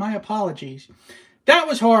my apologies. That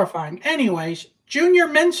was horrifying. Anyways, Junior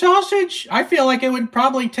Mint sausage. I feel like it would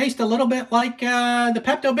probably taste a little bit like the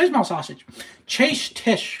Pepto Bismol sausage. Chase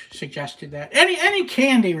Tish suggested that. Any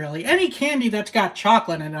candy really, any candy that's got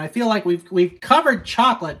chocolate in it. I feel like we've covered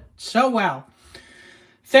chocolate so well.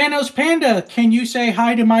 Thanos Panda, can you say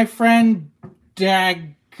hi to my friend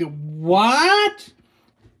what?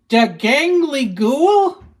 Dagangly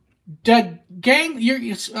Ghoul?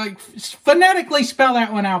 You phonetically spell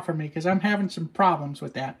that one out for me because I'm having some problems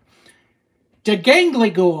with that.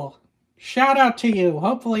 Dagangly Ghoul. Shout out to you.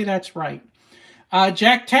 Hopefully that's right.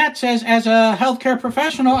 Jack Tat says, as a healthcare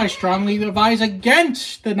professional, I strongly advise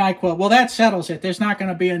against the NyQuil. Well, that settles it. There's not going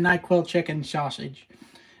to be a NyQuil chicken sausage.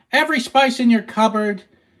 Every spice in your cupboard,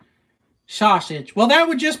 sausage. Well, that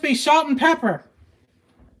would just be salt and pepper.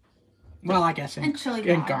 Well, I guess and chili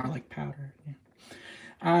and powder. garlic powder.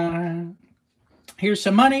 Yeah. Here's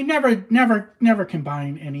some money. Never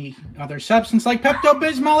combine any other substance like Pepto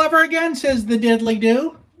Bismol ever again, says the diddly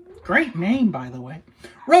do. Great name, by the way.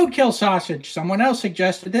 Roadkill sausage. Someone else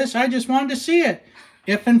suggested this. I just wanted to see it.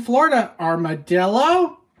 If in Florida,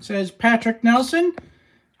 armadillo, says Patrick Nelson.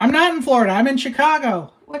 I'm not in Florida. I'm in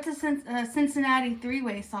Chicago. What's a Cincinnati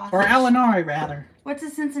three-way sausage? Or Illinois, rather. What's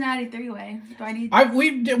a Cincinnati three-way? Do I need?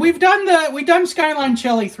 We've done Skyline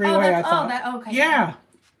Chili three-way. I thought. Okay. Yeah.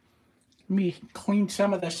 Let me clean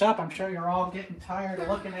some of this up. I'm sure you're all getting tired of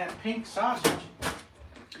looking at pink sausage.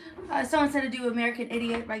 Someone said to do American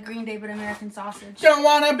Idiot by Green Day, but American Sausage. Don't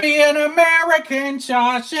want to be an American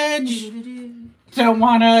sausage. Don't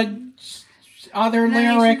want other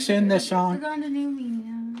lyrics in the song. We're going to New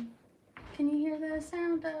Media. Can you hear the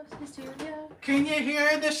sound of hysteria? Can you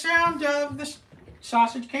hear the sound of the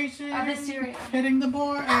sausage cases hitting the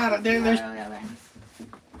board? There's.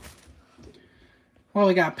 Well,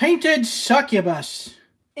 we got Painted Succubus.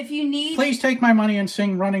 If you need... Please take my money and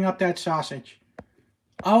sing Running Up That Sausage.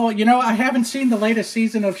 Oh, you know, I haven't seen the latest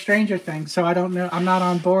season of Stranger Things, so I don't know. I'm not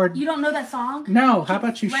on board. You don't know that song? No. How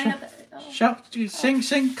about you sing,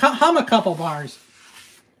 hum a couple bars.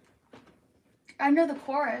 I know the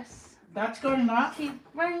chorus. That's good enough. Keep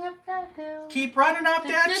running up that hill. Keep running up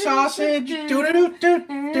that sausage.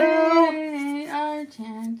 Do-do-do-do-do.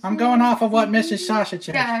 I'm going off of what Mrs. Sausage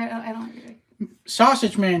said. Yeah, I don't agree.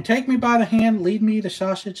 Sausage man, take me by the hand, lead me the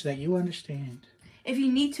sausage that you understand. If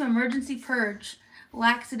you need to emergency purge,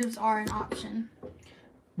 laxatives are an option.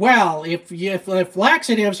 Well, if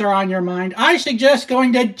laxatives are on your mind, I suggest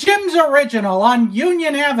going to Jim's Original on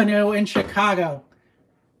Union Avenue in Chicago.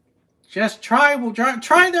 Just try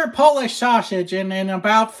their Polish sausage, and in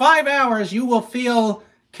about 5 hours, you will feel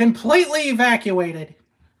completely evacuated.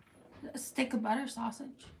 A stick of butter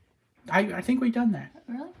sausage. I think we've done that.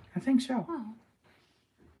 Really? I think so. Oh.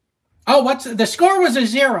 The score was a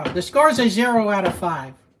 0. The score is a 0 out of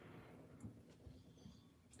 5.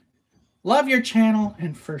 Love your channel,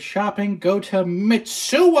 and for shopping, go to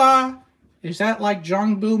Mitsuwa. Is that like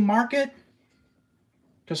Jongbu Market?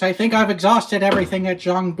 Because I think I've exhausted everything at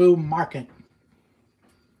Jongbu Market.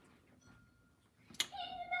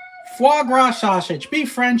 Foie gras sausage. Be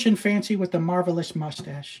French and fancy with the marvelous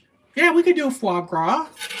mustache. Yeah, we could do foie gras.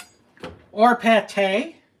 Or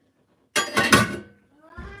pâté.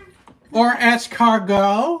 Or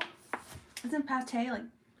escargot. Isn't pâté like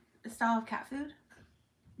a style of cat food?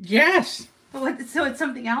 Yes. But so it's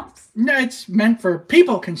something else? No, it's meant for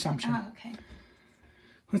people consumption. Oh, okay.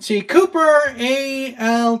 Let's see. Cooper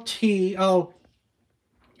ALT. Oh,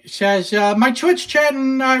 says, my Twitch chat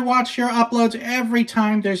and I watch your uploads every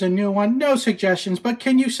time there's a new one. No suggestions, but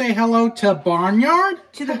can you say hello to Barnyard?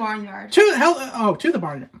 To the Barnyard. To the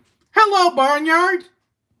Barnyard. Hello, Barnyard.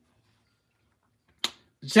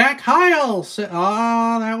 Zach Hiles.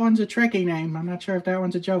 Oh, that one's a tricky name. I'm not sure if that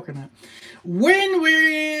one's a joke or not. When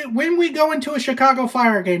we go into a Chicago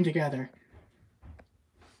Fire game together.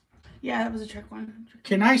 Yeah, that was a trick one.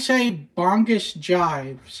 Can I say bongus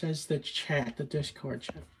jive, says the chat, the Discord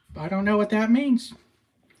chat. I don't know what that means.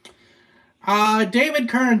 David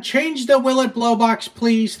Kern, change the Will It Blow box,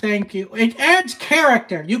 please. Thank you. It adds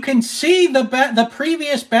character. You can see the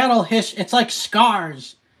previous battle history. It's like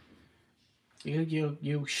scars.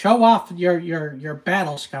 You show off your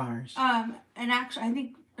battle scars. I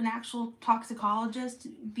think an actual toxicologist,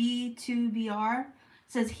 B2BR,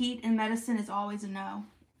 says heat in medicine is always a no.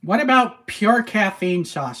 What about pure caffeine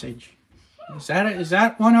sausage? Is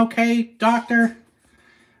that one okay, doctor?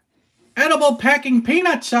 Edible packing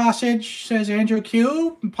peanut sausage, says Andrew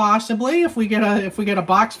Q. Possibly, if we get a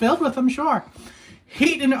box filled with them, sure.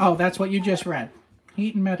 Heat and that's what you just read.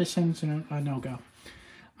 Heat and medicine's a no-go.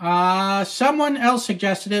 Someone else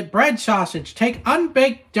suggested it. Bread sausage. Take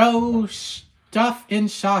unbaked dough, stuff in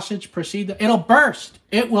sausage, proceed. It'll burst.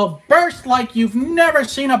 It will burst like you've never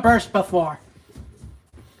seen a burst before.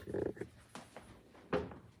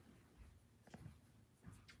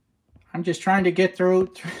 I'm just trying to get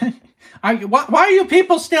through. Why are you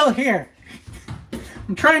people still here?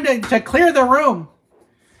 I'm trying to clear the room.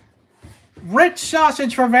 Rich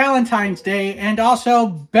sausage for Valentine's Day, and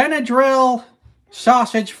also Benadryl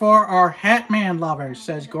sausage for our Hatman lovers,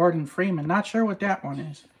 says Gordon Freeman. Not sure what that one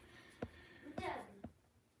is.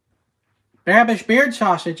 Babish beard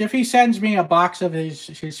sausage. If he sends me a box of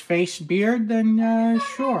his face beard, then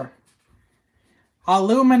sure.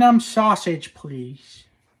 Aluminum sausage, please.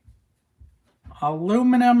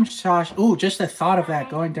 Aluminum sausage. Ooh, just the thought of that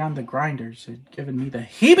going down the grinders had given me the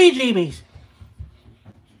heebie-jeebies.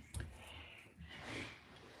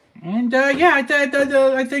 And yeah, I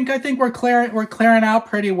think we're clearing out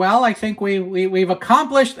pretty well. I think we've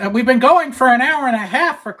accomplished. We've been going for an hour and a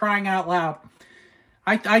half, for crying out loud.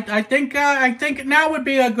 I think now would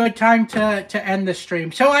be a good time to end the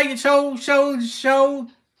stream. So I'll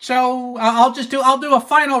do a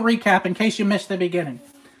final recap in case you missed the beginning.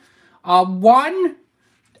 One,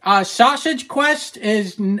 Sausage Quest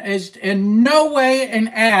is in no way an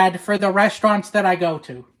ad for the restaurants that I go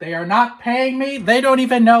to. They are not paying me. They don't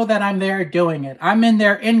even know that I'm there doing it. I'm in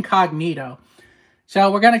there incognito.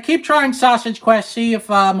 So we're going to keep trying Sausage Quest, see if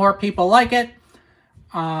more people like it.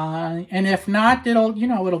 And if not,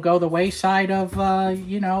 it'll go the wayside of,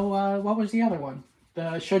 what was the other one?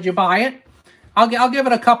 The Should You Buy It? I'll give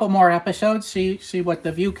it a couple more episodes, see what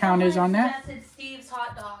the view count is on that. Steve's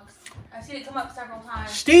Hot Dogs. I've seen it come up several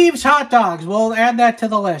times. Steve's Hot Dogs. We'll add that to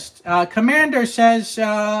the list. Commander says,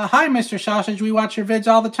 hi, Mr. Sausage. We watch your vids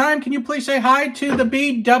all the time. Can you please say hi to the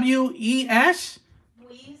BWES?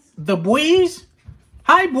 Bweez. The Bweez?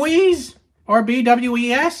 Hi, Bweez. Or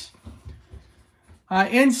BWES.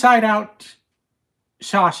 Inside Out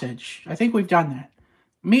Sausage. I think we've done that.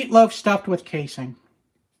 Meatloaf stuffed with casing.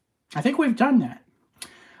 I think we've done that.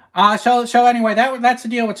 So anyway, that's the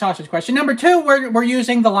deal with Sausage Question. Number two, we're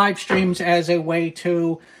using the live streams as a way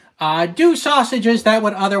to do sausages that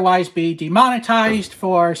would otherwise be demonetized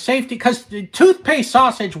for safety, because toothpaste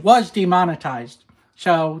sausage was demonetized.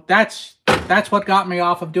 So that's what got me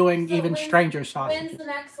off of doing even stranger sausages. When's the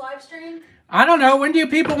next live stream? I don't know. When do you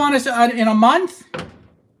people want us in a month?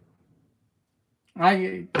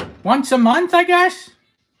 Once a month, I guess.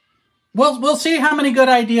 We'll see how many good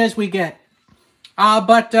ideas we get.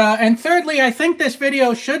 And thirdly, I think this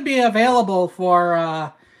video should be available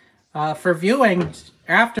for viewing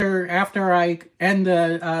after I end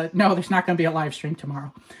the. No, there's not going to be a live stream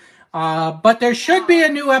tomorrow. But there should be a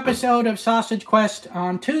new episode of Sausage Quest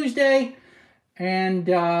on Tuesday, and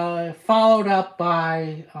followed up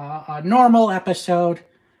by a normal episode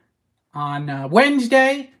on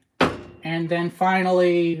Wednesday, and then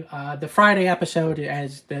finally the Friday episode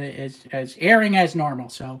as airing as normal.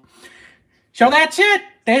 So that's it.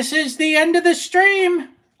 This is the end of the stream.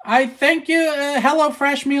 I thank you,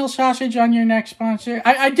 HelloFresh Meal Sausage, on your next sponsor.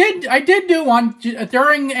 I did do one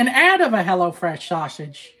during an ad of a HelloFresh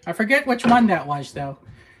sausage. I forget which one that was, though.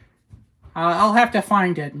 I'll have to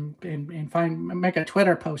find it and make a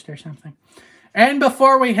Twitter post or something. And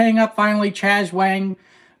before we hang up, finally, Chaz Wang.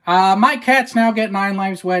 My cat's now get 9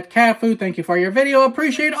 lives wet. Cat food, thank you for your video.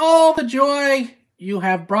 Appreciate all the joy you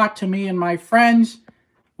have brought to me and my friends.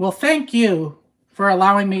 Well, thank you for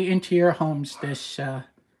allowing me into your homes this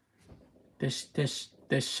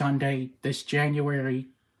Sunday, this January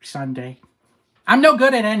Sunday. I'm no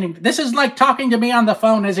good at ending. This is like talking to me on the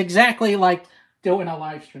phone is exactly like doing a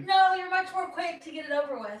live stream. No, you're much more quick to get it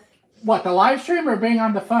over with. What, the live stream or being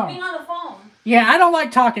on the phone? Being on the phone. Yeah, I don't like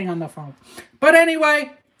talking on the phone. But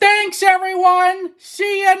anyway, thanks everyone.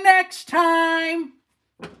 See you next time.